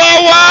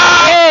Olúwa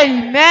wa.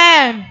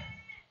 Amen.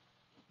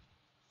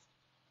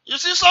 You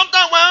see,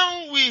 sometimes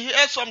when we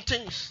hear some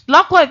things,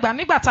 lọ́pọ̀ ìgbà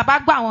nígbà tá a bá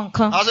gbọ́ àwọn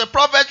nǹkan. as a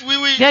prophet,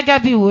 gẹ́gẹ́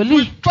bí wòlíì.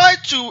 we try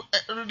to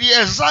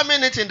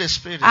re-examine it in the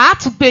spirit. a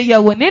tún gbé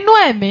yẹ̀wò nínú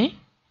ẹ̀mí.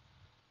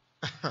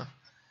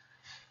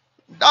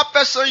 That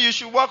person, you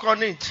should work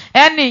on it.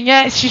 ẹni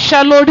yẹn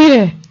ṣiṣẹ́ lórí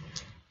ẹ̀.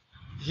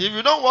 If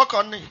you don't work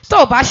on it,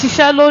 tó o bá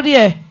ṣiṣẹ́ lórí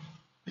ẹ̀.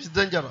 it's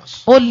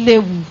dangerous. ó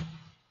léwu.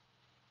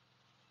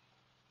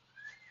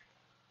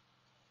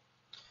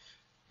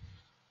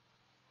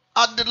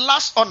 At the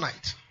last all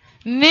night.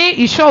 ní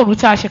ìṣòro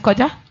tí a ṣe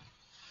kọjá.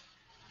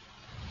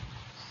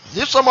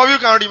 If some of you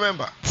can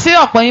remember. tí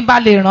ọ̀pọ̀ yín bá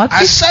lè rántí.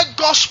 I said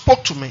God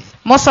spoke to me.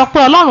 mo sọ pé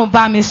Ọlọ́run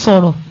bá mi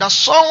sọ̀rọ̀. That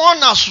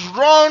someone has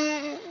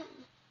run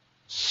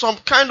some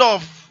kind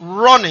of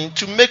running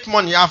to make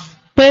money.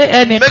 Pé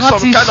ẹnìkan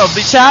ti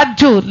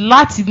ṣáájú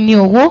láti ní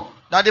owó.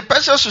 That the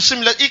person should see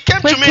me. He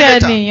came to me later. Pé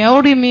kí ẹnìyẹn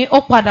ó rí mi,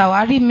 ó padà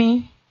wá rí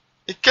mi.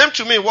 He came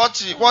to me what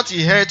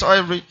he heard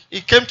or he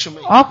came to me.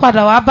 Ó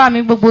padà wá bá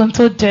mi gbogbo ohun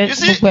tó jẹ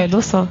gbogbo ẹ̀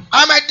ló sọ.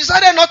 I might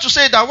decided not to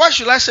say that. Why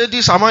should I say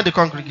this among the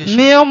congregation?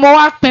 Mo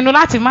wá pinnu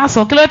láti má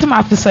sọ kí ló tí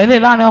màá fi sọ ilé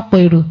láàrin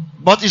ọ̀pọ̀ èrò.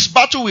 But his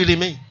battle will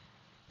remain.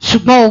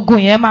 Ṣùgbọ́n ogun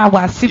yẹn máa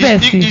wà síbẹ̀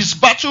sí. His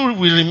battle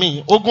will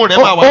remain. Ogun rẹ̀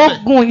máa wà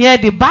bẹ́ẹ̀. Ogun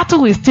yẹn, the battle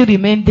will still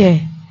remain there.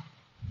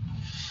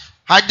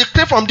 I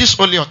declare from this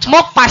holy altar. Mo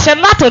pàṣẹ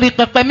látòrí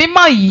pẹpẹ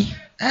mímọ́ yìí.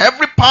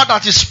 Every power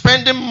that is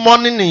spending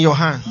money in your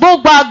hand.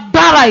 Gbogbo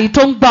agbára yìí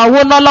tó ń gba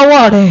owó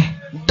lọ́wọ́ rẹ̀.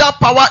 That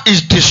power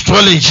is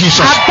destroyed in Jesus.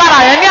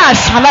 Agbára yẹn ní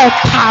àṣálẹ́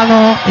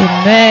parun.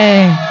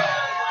 Amen.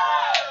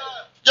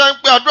 Jẹ́ ń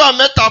pe àdúrà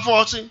mẹ́ta fún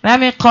ọ sí. Let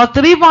me call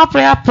 3 more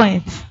prayer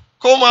points.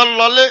 Kó máa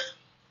lọlé.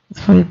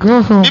 Before we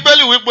go home.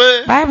 Bíbélì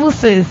wípé. Bible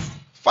says.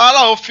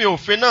 Fáráò fi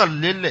òfin náà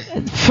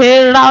lélẹ̀.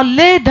 Pharaoh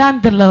laid down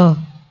the law.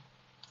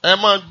 Ẹ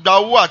máa gba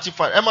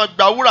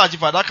wúrà àti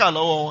fàdákà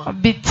lọ́wọ́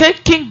wọn. Be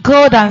taking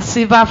gold and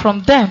silver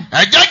from them.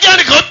 Ẹ jẹ́ kí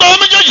ẹnìkan gbọ́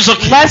méjèèjì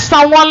sókè. Let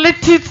someone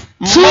lift it.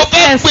 Mo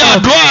fẹ́ pe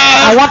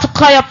àdúrà. I want to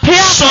call your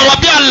prayer. Sọ̀rọ̀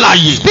bí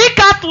àlàyé. Speak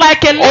out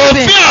like a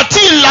living. Òfin àti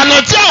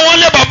ìlànà tí àwọn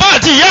ilé bàbá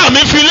àti ìyá mi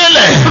fi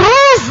lélẹ̀.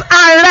 Rules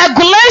and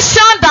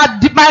regulations that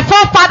my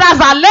forefathers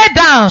have laid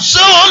down.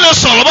 Ṣé o lè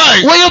sọ̀rọ̀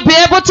báyìí? Will you be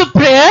able to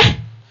pray?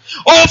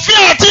 Òfin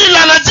àti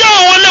ìlànà tí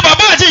àwọn ilé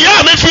bàbá àti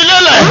ìyá mi fi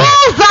lélẹ̀.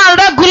 Rules and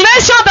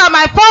regulations that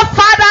my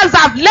forefathers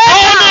have laid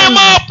down. Ó ní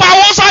máa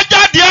pawó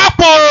sájáde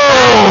àpò.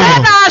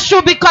 Then I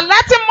should be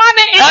collecting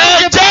money in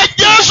the. Ẹ̀jẹ̀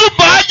Jésù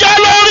bàjẹ́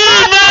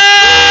lórí mi.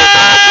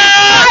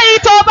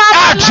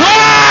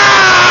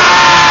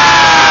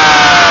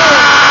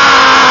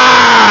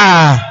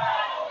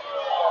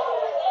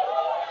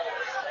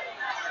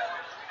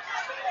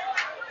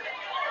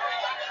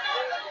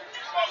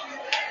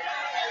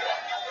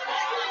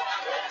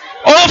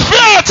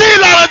 Òfin àti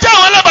ìlànà tí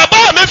àwọn ilé bàbá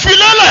mi fi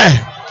lélẹ̀.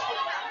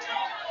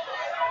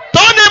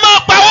 Tó ní máa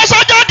pawó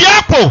sájáde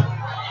àpò.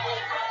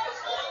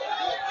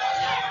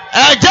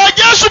 Ẹ̀jẹ̀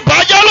Jésù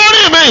bàjẹ́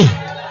lórí mi.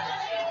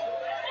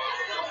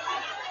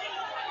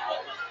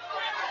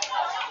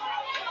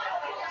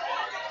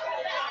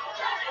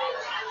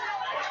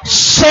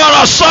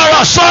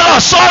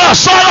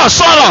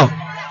 Sọ̀rọ̀.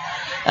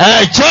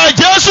 Ẹ̀jẹ̀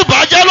Jésù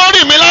bàjẹ́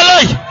lórí mi lálẹ́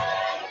yìí.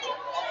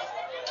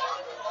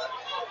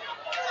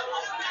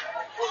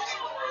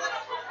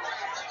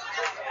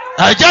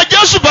 Ẹ̀jẹ̀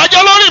Jésù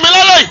bàjẹ́ lórí mi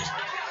lálẹ́ yìí.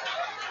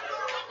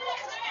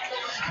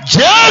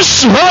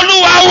 Jésù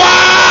Olúwa wá.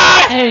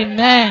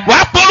 Amen. Wà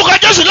á pọ̀ orúkọ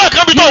Jésù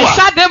lẹ́ẹ̀kan bí tó wà. The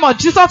sad name of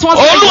Jesus once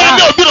again. Olúwa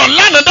ní òbí rẹ̀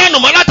lánàá dànù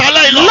mọ́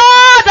látàlẹ́ yìí lọ.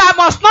 Lord, I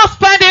must not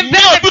spend in vain. Ní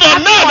òbí rẹ̀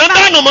náà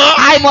dànù mọ́.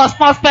 I must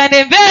not spend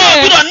in vain. Ní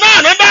òbí rẹ̀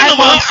náà dànù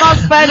mọ́. I must not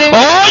spend in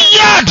vain. Ó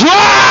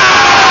yàdúrà.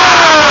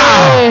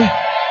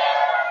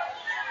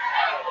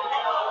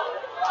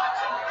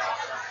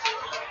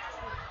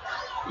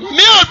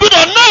 Mi ò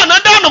gbọ́dọ̀ náà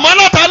dànù mọ́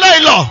látàlẹ́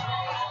yìí lọ.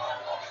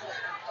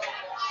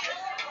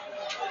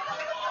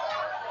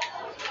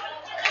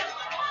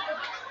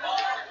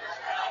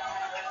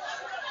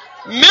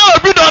 Mi ò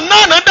gbọ́dọ̀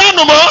náà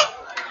dànù mọ́.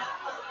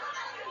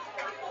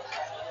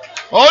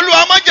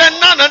 Olúwa má jẹ́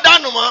náà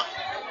dànù mọ́.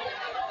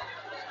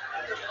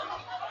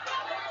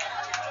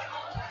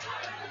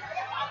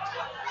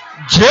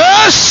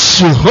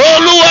 Jésù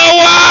Olúwa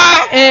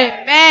wá.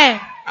 Amen.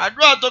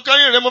 Àdúrà tó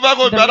kẹ́yìn rẹ̀ mo bá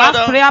kó gbà The dáadáa.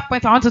 last prayer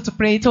point I wanted to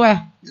pray it well.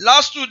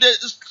 Last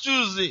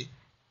Tuesday.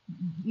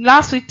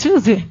 Last week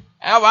Tuesday.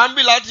 Ẹ wà ń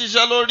bí láti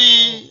ṣiṣẹ́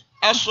lórí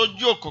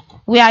aṣojú òkùnkùn.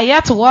 We are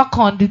here to work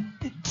on the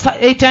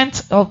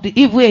agent of the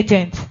evil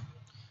agent.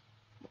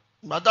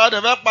 Bàtà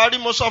rẹ̀ fẹ́ parí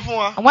mo sọ fún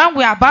wa. When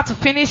we are about to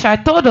finish, I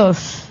told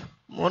us.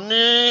 Mo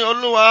ní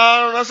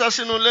Olúwa ránṣẹ́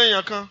sínú ilé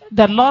yẹn kan.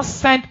 The Lord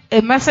sent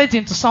a message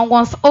into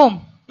someone's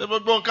home. Pé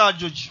gbogbo nǹkan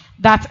àjòjì.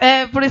 That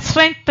every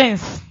strange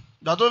things.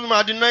 Ìgbà tó fi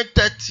máa di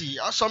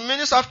 9:30, some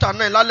minutes after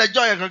 9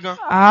 lálẹ́jọ́ yẹn gangan.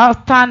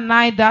 After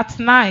 9 that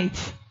night.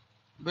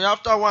 Bí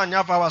after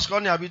 1.5 hours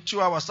kọ́ ni àbí 2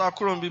 hours tá a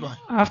kúrò ń bí báyìí.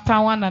 After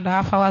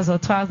 1.5 hours or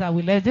 2 hours that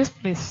we left this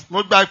place.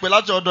 Mo gba ìpè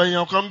láti ọ̀dọ̀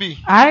èèyàn kan bí.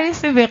 I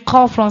received a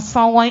call from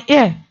someone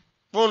here.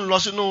 Mo ń lọ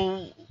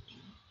sínú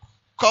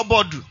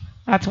kọ́bọ̀dù.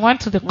 that went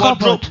to the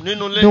cupboard,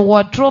 the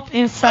wardrobe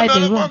inside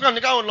the room.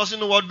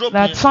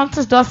 That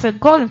something just said,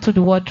 go into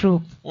the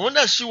wardrobe.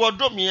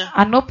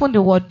 And open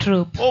the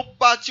wardrobe.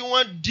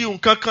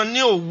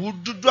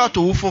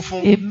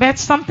 He met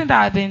something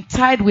that had been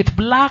tied with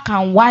black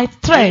and white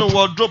thread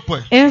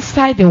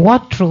inside the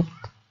wardrobe.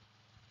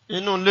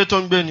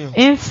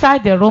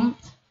 Inside the room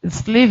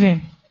it's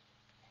living.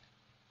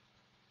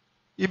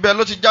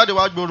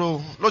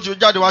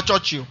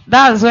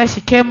 That's where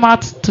she came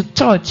out to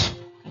church.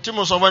 What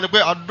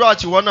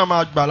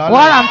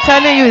I'm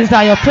telling you is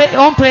that your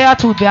own prayer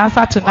will be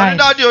answered tonight.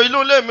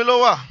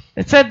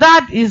 It said,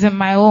 Dad is in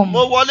my home.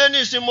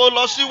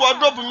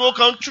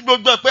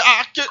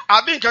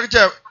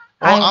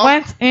 I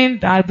went in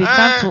and I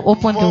began to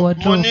open the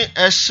wardrobe.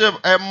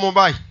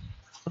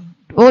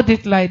 Hold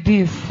it like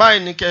this.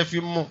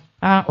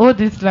 And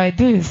hold it like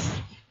this.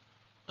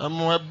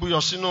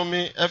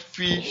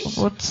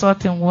 Put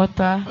salt in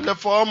water. Hold it.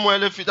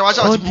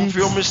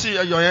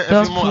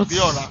 Just put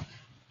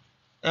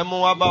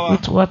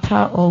with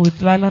water or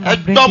with nylon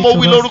and bring it to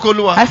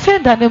us. I say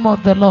in the name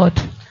of the Lord.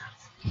 The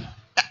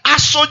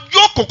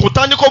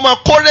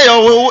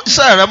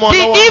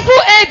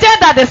evil agent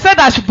that they said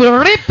that should be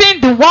reaping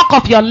the work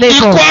of your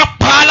labor.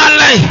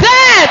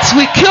 Death,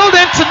 we killed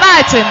him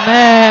tonight.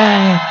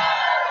 Amen.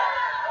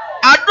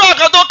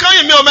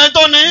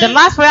 The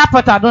last prayer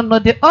point, I don't know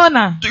the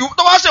owner. If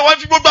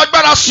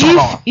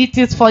it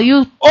is for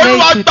you,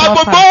 Lord,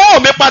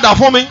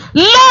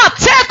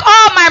 take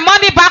all my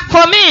money back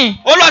for me.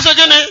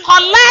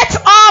 Collect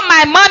all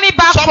my money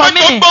back for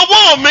me.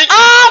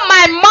 All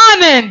my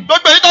money.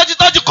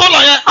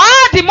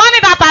 All the money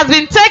that has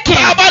been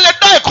taken.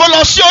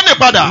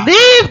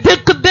 Leave they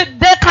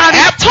can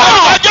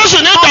return.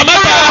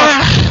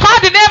 Call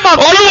the name of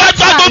Jesus.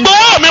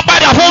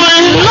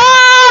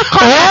 Lord,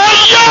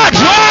 collect.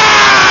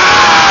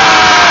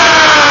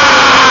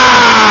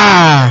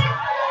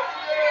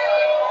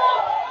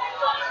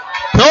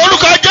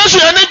 Orúkọ Jésù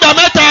yẹn nígbà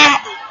mẹ́ta.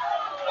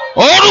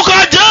 Orúkọ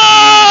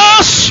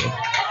Jésù.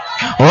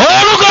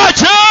 Orúkọ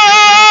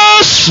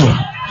Jésù.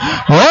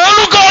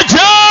 Orúkọ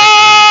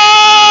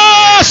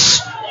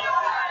Jésù.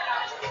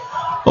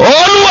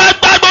 Olúwa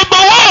gba gbogbo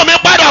owó mi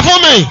padà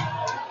fún mi.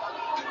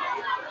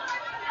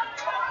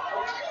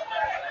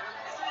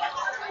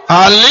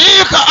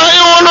 Alika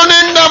ayolo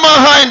ninda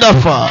mahinda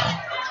fa.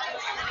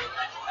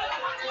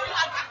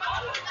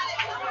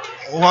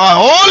 Wa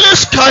holy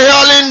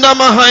skayalinda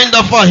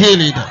mahinda fa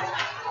hilida.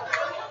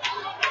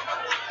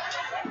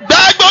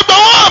 Gba gbogbo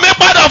owó mi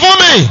padà fún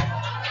mi.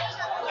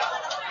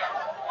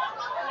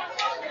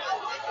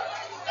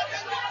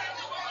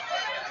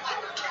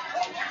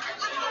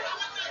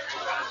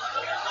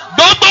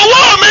 Gbogbo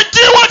owó mi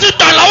tí wọ́n ti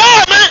gbà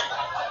lọ́wọ́ mi.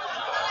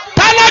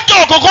 Tálákà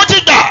òkòkò ti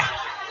gbà.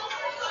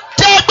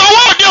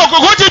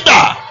 Òkòkò ti gbà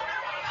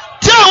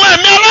tí àwọn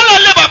ẹ̀mí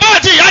ọlọ́lọ́lẹ̀ bàbá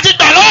àti ìyá ti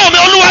gbà lọ́wọ́ mi.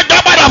 Olúwa gbà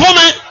padà fún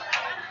mi.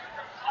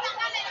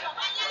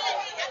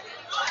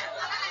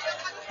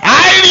 I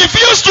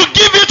refuse to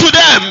give it to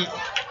them.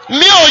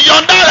 Mi ò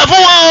yọ̀ǹda rẹ̀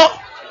fún wọn.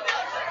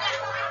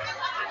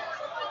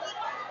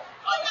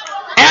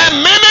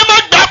 Ẹ̀mí mímọ́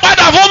gbà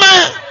padà fún mi.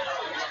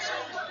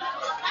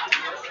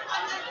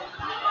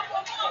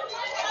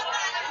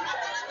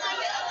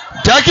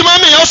 Jẹ́ kí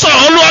mọ́mí yẹn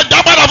sọ̀rọ̀. Olúwa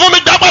gbà padà fún mi.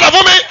 Gbà padà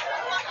fún mi.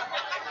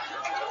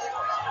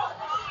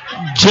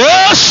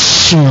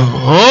 Jésù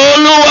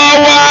Olúwa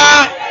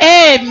wa.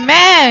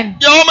 Amen.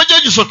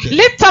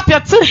 Lift up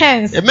your two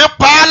hands. I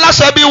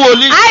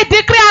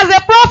decree as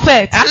a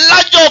prophet. The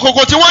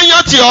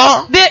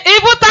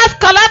evil tax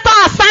collector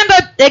assigned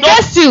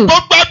against you.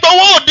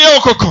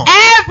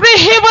 Every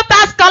evil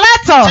tax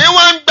collector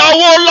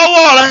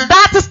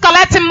that is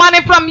collecting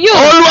money from you.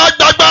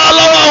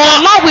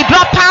 Lord, we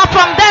drop power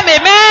from them.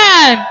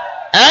 Amen.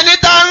 Ẹni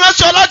tá a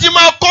ránṣẹ́ láti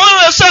máa kó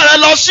ẹsẹ̀ rẹ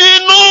lọ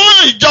sínú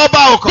ìjọba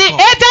òkùnkùn. The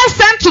agent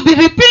sent to be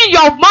reaping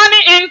your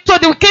money into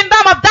the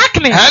kingdom of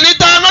darkness. Ẹni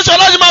tá a ránṣẹ́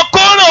láti máa kó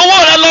owó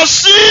rẹ lọ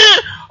sí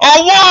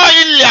ọwọ́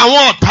ilẹ̀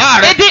àwọn ọ̀tá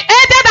rẹ. The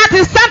agent that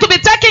is sent to be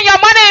taking your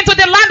money into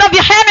the land of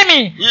your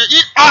enemy.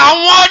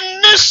 Àwọn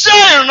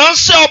oníṣẹ́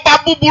ìránṣẹ́ ọba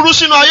búburú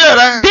sínú ayé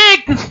rẹ.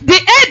 The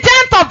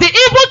agent of the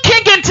evil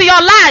king into your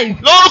life.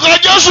 Lórúkọ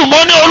Jésù mo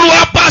ní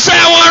Olúwa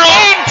pàṣẹ wọn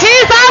run. In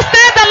Jesus'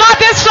 name the Lord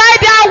destroy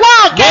their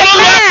work.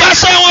 Olúwa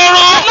pàṣẹ wọn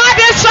run. The Lord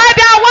destroy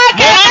their work.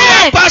 Amen.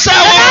 Olúwa pàṣẹ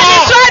wọn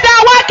run. The Lord destroy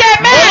their work.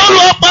 Amen.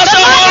 Olúwa pàṣẹ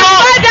wọn run. The Lord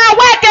destroy their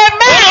work.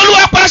 Amen.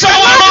 Olúwa pàṣẹ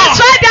wọn run. The Lord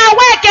destroy their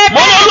work.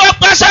 Amen. Olúwa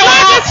pàṣẹ wọn run. The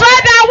Lord destroy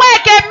their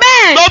work.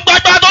 Amen. Gbogbo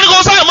àgbà tó ní kó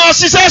sáyẹn máa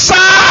ṣiṣẹ́ sáá.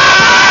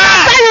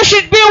 So you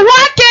should be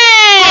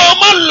working.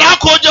 Ọmọ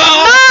làkọjọ.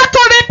 Not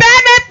to reap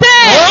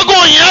anything.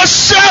 Ogun yẹn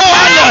ṣẹ́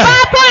wọlé. The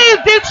battle is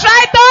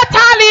destroyed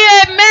totally.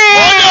 Amen.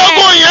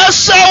 Ogun yẹn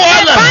ṣẹ́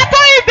wọlé. The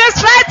battle is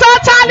destroyed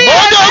totally.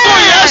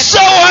 Ogun yẹn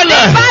ṣẹ́ wọlé.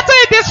 The battle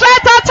is destroyed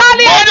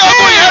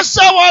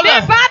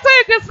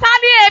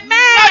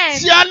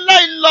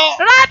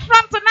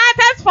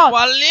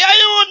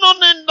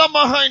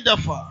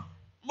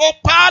Mo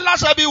pa á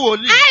láṣẹ bí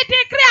wòlíì. I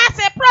decree as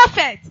a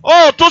prophet.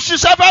 O tún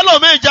ṣiṣẹ́ fẹ́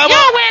lòmíì jẹ́ mọ́.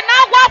 You will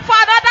not work for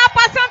another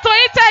person to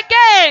eat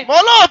again. Mo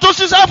lóò tún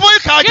ṣiṣẹ́ fún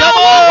ìkà jẹ́ mọ́. You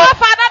will work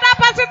for another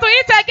person to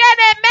eat again.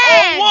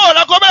 Amen. Owó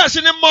rẹ kó bẹ̀rẹ̀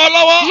sí ní mọ́ ọ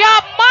lọ́wọ́.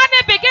 Your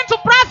money begin to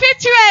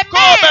profit you. Amen. Kó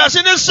bẹ̀rẹ̀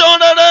sí ní ṣe ohun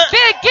rere.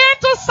 Begin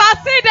to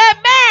succeed.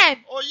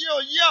 Amen.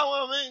 Òye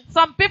àwọn mi.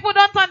 Some people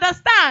don't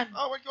understand.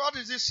 Oh, what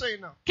is he saying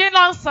now? Kí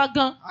ló ń sọ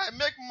gan? I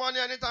make money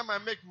anytime I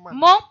make money.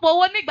 Mo ń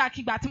powó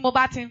nígbàkigbà tí mo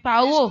bá ti ń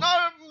pa owó. It's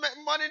not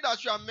money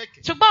that you are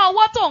making. Ṣùgbọ́n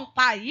owó tó ń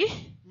pa yìí.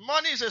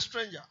 Money is a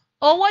stranger.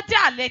 Owó jẹ́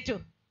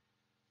àlejò.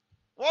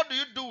 What do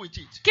you do with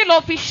it? Kí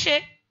ló fi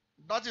ṣe?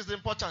 That is the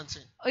important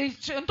thing.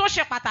 Ohun tó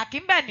ṣe pàtàkì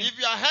ń bẹ ni. If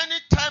you are earning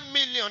 10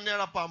 million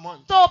naira per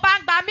month. Tó o bá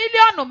ń gba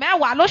mílíọ̀nù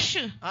 10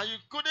 lóṣù. And you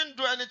couldn't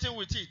do anything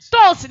with it.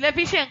 Tó o sì lè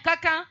fi ṣe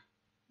nǹkan kan.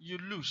 You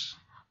lose.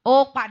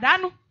 O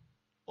pàdánù.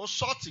 O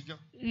sọ́ọ̀tì gan.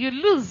 You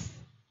lose.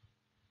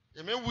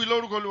 Èmi wí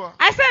lórúkọ Olúwa.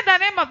 I say in the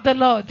name of the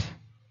Lord.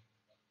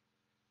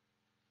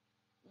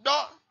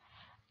 Gbọ́.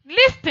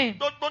 Listen.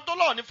 Gbogbo tó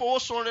lọ́ọ̀ ní fowó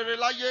sun rere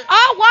láyé.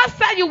 All one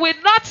said you will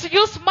not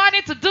use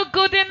money to do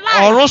good in life.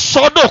 Ọ̀run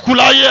sọ́dọ̀kú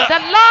láyé. The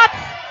Lord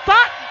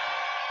thought.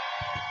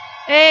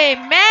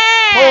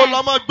 Amen. Ó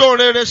lọ mọ gbóhùn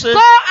rere ṣe.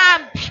 Go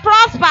and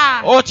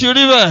prosper. Ó ti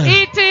rí bẹ́ẹ̀.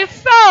 It is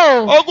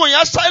so. Ogun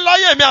yẹn sẹ́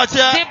láyé mi àti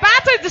ẹ. The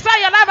battle is destroy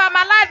your life and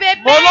my life.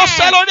 Amen. Mo lọ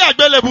sẹ́ lórí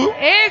àgbélébú.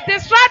 It is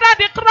destroyed on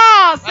the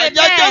cross. Amen.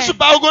 Ẹ̀jẹ̀ Jésù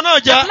bà ogun náà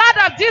jẹ́. The blood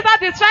of Jesus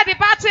destroyed the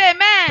battle.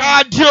 Amen.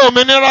 Ká di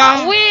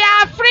òmìnira. We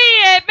are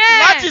free.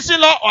 Amen. Láti sí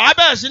lọ, ọ̀há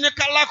bẹ̀rẹ̀ sí ní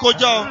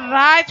kálákòjọ.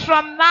 Right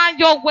from now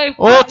your way.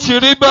 Ó ti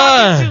rí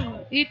bẹ́ẹ̀.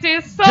 It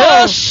is so.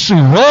 Jésù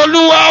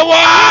Olúwa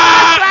wá.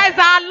 Jesus Christ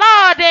our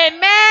Lord.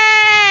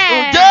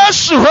 Amen.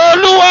 Jésù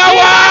Olúwa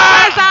wá. Jesus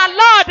Christ our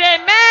Lord.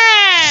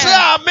 Amen. Ṣé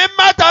àmì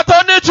mẹ́ta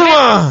tó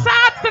nítumọ̀?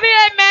 Shout 3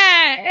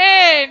 amen.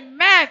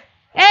 Amen.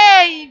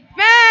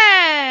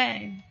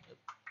 Amen.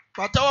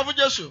 Pàtẹ́wọ́ fún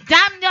Jésù.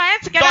 Jam your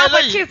hands together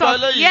for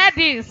Jesus. Hear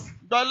this.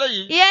 Gbọ́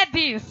eléyìí. Hear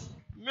this.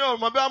 Mi ò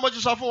mọ̀ bí wọ́n mo ti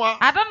sọ fún wa.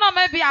 I don't know,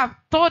 maybe I've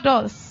told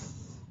us.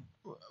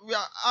 We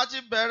are at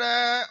the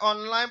bẹ̀rẹ̀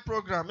online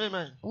program.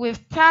 Amen. We've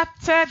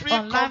started free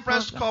online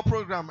conference program. Call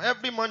program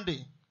every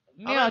Monday.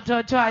 Ní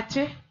ọjọ́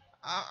Ajé.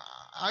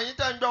 Àyín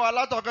tẹ́ ń gbọ́ wa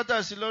látọ̀kọ́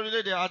tẹ̀ sí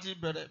lórílẹ̀‐èdè àti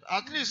bẹ̀rẹ̀.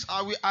 At least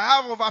I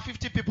have over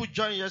 50 people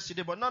join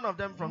yesterday but none of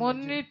them from Mo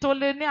Nigeria. ní tó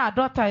lé ní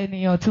 50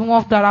 ènìyàn tí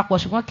wọ́n darapọ̀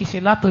ṣùgbọ́n kì í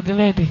ṣe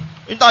látòdílẹ̀-èdè.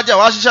 Ìtajà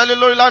wa ṣiṣẹ́ lé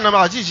lórí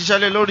lánàá àti ìṣiṣẹ́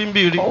lé lórí ń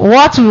bí rí.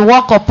 What we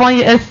work upon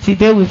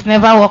yesterday we've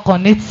never worked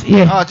on it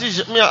here. Àti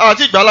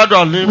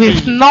ìgbàládùn àlè.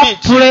 We've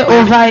not prayed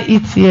over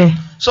it here.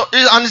 So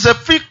and it's a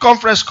free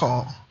conference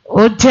call.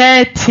 Ó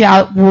jẹ́ ti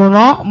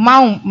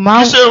àwòrán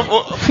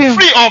fíìmù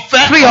free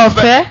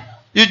ọ̀fẹ́.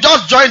 You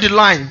just join the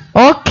line.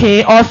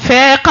 Okay,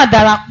 ọ̀fẹ́ kàn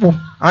darapọ̀.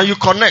 And you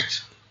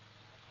connect.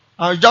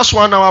 And just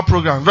 1 hour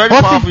program. Very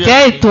powerful. Ó sì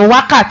jẹ́ ètò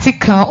wákàtí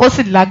kan, ó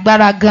sì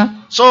lágbára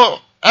gan. So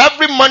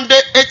every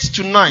Monday 8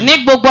 to 9. Ní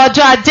gbogbo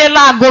ọjọ́ Ajé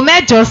láago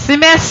 8 sí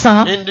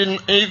 9. In the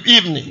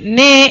evening.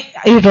 Ní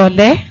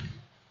ìrọ̀lẹ́.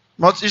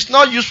 But it's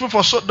not useful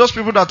for those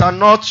people that are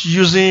not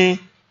using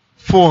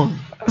phone.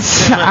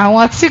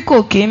 Àwọn tí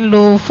kò kí ń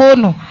lo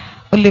fóònù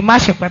ó lè má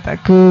ṣe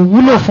pàtàkì ó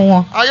wúlò fún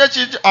wọn. Ayé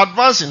ti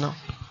advance now.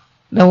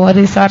 The word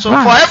is advanced. So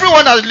for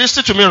everyone that is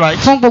listening to me right.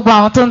 Fún gbogbo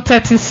àwọn tó ń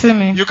tẹ́tí sí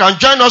mi. You can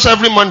join us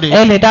every Monday.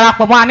 Ẹ lè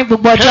darapọ̀ mọ́ wa ní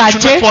gbogbo ọjọ́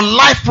Ajé. For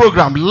live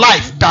program,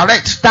 live,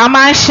 direct. Ta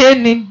máa ń ṣe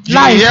ní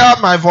live. You hear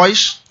my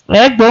voice.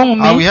 Ẹ gbóhùn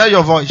mi. I will hear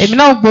your voice. Èmi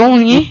náà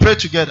gbóhùn yín. We pray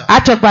together. A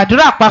jọ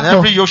gbàdúrà papọ̀. And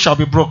every yoke shall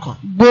be broken.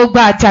 Gbogbo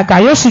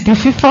àjàgà yóò sì di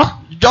fífọ́.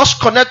 Just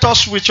connect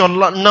us with your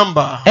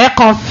number. Ẹ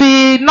kàn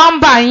fi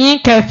nọ́mbà yín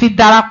kẹ́ fi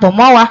darapọ̀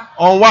mọ́ wa.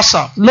 On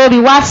WhatsApp.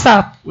 Lórí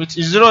WhatsApp. With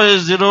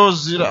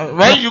 0800.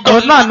 When you go.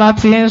 Náà náà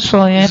ti ń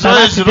sọ yẹn.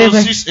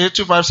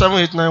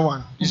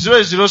 08068257891.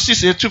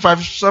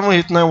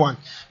 08068257891.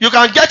 You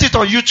can get it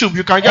on YouTube.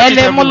 You can get it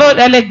everywhere.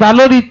 Ẹ lè gbà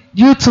lórí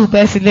YouTube.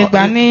 Ẹ sì lè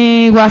gbà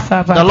ní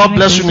WhatsApp. The Lord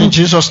bless you in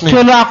Jesus' name.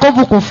 Kí Olúwa kó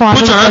bùkún fún wa.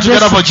 Put your hands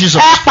together for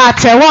Jesus. Ẹ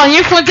pàtẹ́wọ́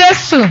yín fún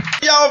Jésù.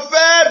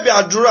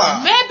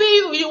 Maybe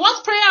you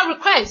want prayer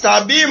request.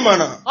 Tàbí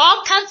ìmọ̀ràn.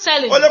 Or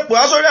counseling. O lè pè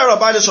á sórí ẹ̀rọ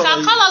ìbánisọ̀rọ̀ yìí.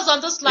 Can call us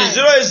on this line.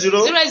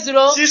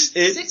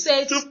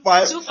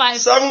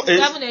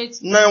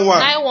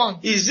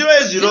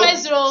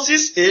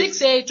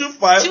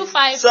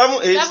 08068257891.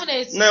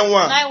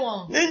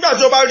 08068257891. Nígbà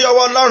tí o bá rí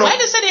ọwọ́ Ọlọ́run. When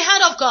you say the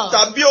hand of God.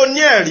 Tàbí o ní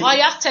ẹ̀rí. Or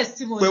you have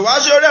testimony. Pè wá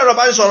sórí ẹ̀rọ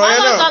ìbánisọ̀rọ̀ yẹn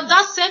náà. Call us on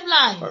that same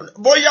line.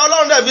 Bóyá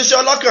Ọlọ́run dẹ̀ fi ṣe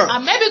ọlọ́kàn.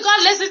 And maybe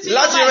God lays it in your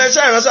láti mind.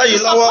 ránṣẹ́ ìránṣẹ́ yìí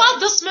lọ́wọ́. To support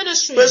this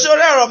ministry. Pè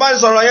sórí ẹ̀rọ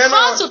ìbánisọ̀rọ̀ yẹn náà.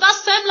 Call to that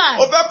same line.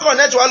 O fẹ́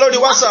connect wa lórí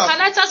WhatsApp.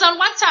 Connect us on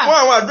WhatsApp. Fún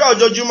àwọn àdúrà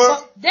ojoojúmọ́.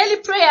 Daily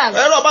prayers.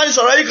 Ẹ̀rọ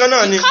ìbánisọ̀rọ̀ yìí kan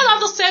náà ni. Call on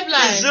the same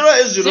line.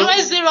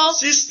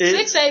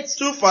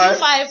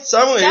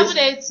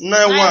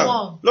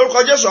 08068257891.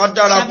 Lórúkọ Jésù á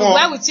dára fún ọ.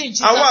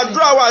 Àwọn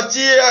àdúrà wa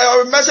àti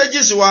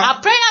messages wa. Our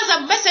prayers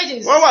and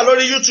messages. Wọ́n wà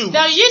lórí YouTube.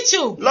 They're on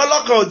YouTube.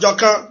 Lọ́lọ́kan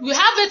òjọ̀kan. We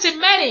have it in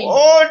many.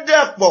 Ó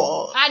dẹ̀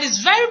pọ̀. And it's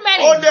very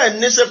many. Ó dẹ̀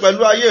níṣe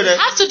pẹ̀lú ayé rẹ. It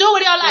has to do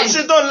with your life. Kò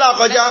sí tó ń là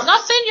kọjá. There's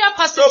nothing you are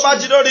passing Tó bá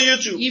ti through. lórí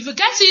YouTube. If you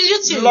get to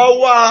YouTube, Lọ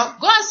wá.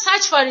 go and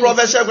search for it.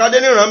 Prophet SEGUN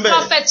Adeniran bẹ̀.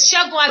 Prophet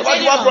SEGUN Tó bá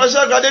ti wá Adeniran. Prophet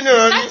SEGUN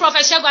Adeniran Search ni.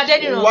 Prophet SEGUN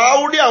Adeniran. Wà á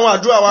rí àwọn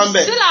àdúrà wa ń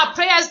bẹ̀. Still our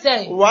prayers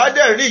there. Wà á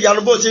dẹ̀ rí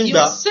ìyanu bó ti ń You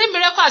gbà. will see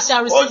miracle as you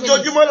are receiving it.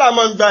 Ojoojúmọ́ là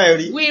máa ń gba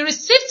ẹ̀rí. We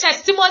receive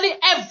testimony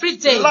every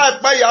day.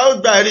 Láìpẹ́ ìyá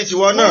ó gba ẹ̀rí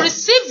tiwọn We náà.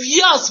 receive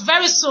yours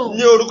very soon.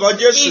 Ní orúkọ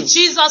Jésù. In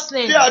Jesus'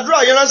 name. Bí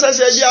àdúrà yẹn ránṣẹ́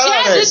sí ẹbí ara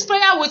Share rẹ̀. this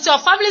prayer with your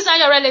families and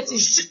your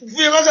relatives.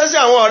 Fi ránṣẹ́ sí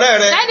àwọn ọ̀rẹ́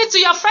rẹ̀. Send it to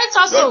your friends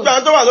also. Gbogbo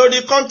àwọn tó wà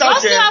lórí contact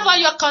What do you yẹn. have on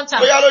your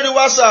contact? Bóyá lórí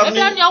WhatsApp ni.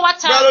 Maybe on your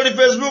WhatsApp. Bóyá lórí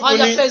Facebook On ni.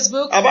 your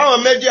Facebook.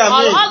 Àbáwọn media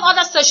On mi. all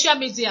other social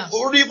media.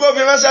 Orí kó fi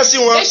ránṣẹ́ sí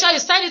wọn. Make sure you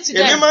send it to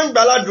Èmi them. máa ń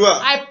gbàládùá.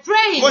 I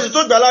pray Mo sì it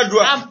tún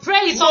gbàládùá. and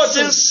pray it Bó also.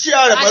 ti ń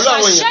share rẹ̀ As pẹ̀lú you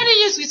àwọn are èèyàn. sharing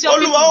it with your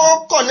Olúwa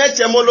people. ó connect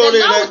ẹ mọ́ The lórí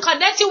Lord rẹ̀. will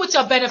connect you with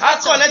your Á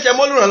benefactor. connect ẹ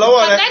mọ́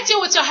olùrànlọ́wọ́ rẹ̀. Connect you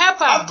with your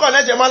helper. Á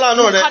connect ẹ mọ́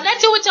aláàánú rẹ̀.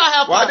 Connect you with your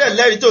helper. Wàá dẹ̀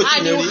lẹ́rìí tó ti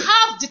And lè you rí.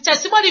 have the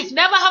testimony you've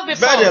never had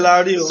before. Bẹ́ẹ̀ dẹ̀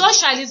la rí o. So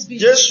shall it be.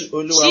 Jésù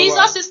Olúwa wa.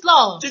 Jesus is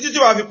Lord. Títí tí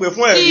wàá fi pè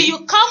fún Till ẹ̀rí. you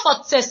come for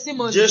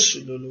testimony.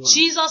 Jésù lolúwa.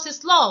 Jesus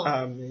is Lord.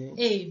 Àmín.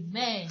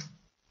 Amen.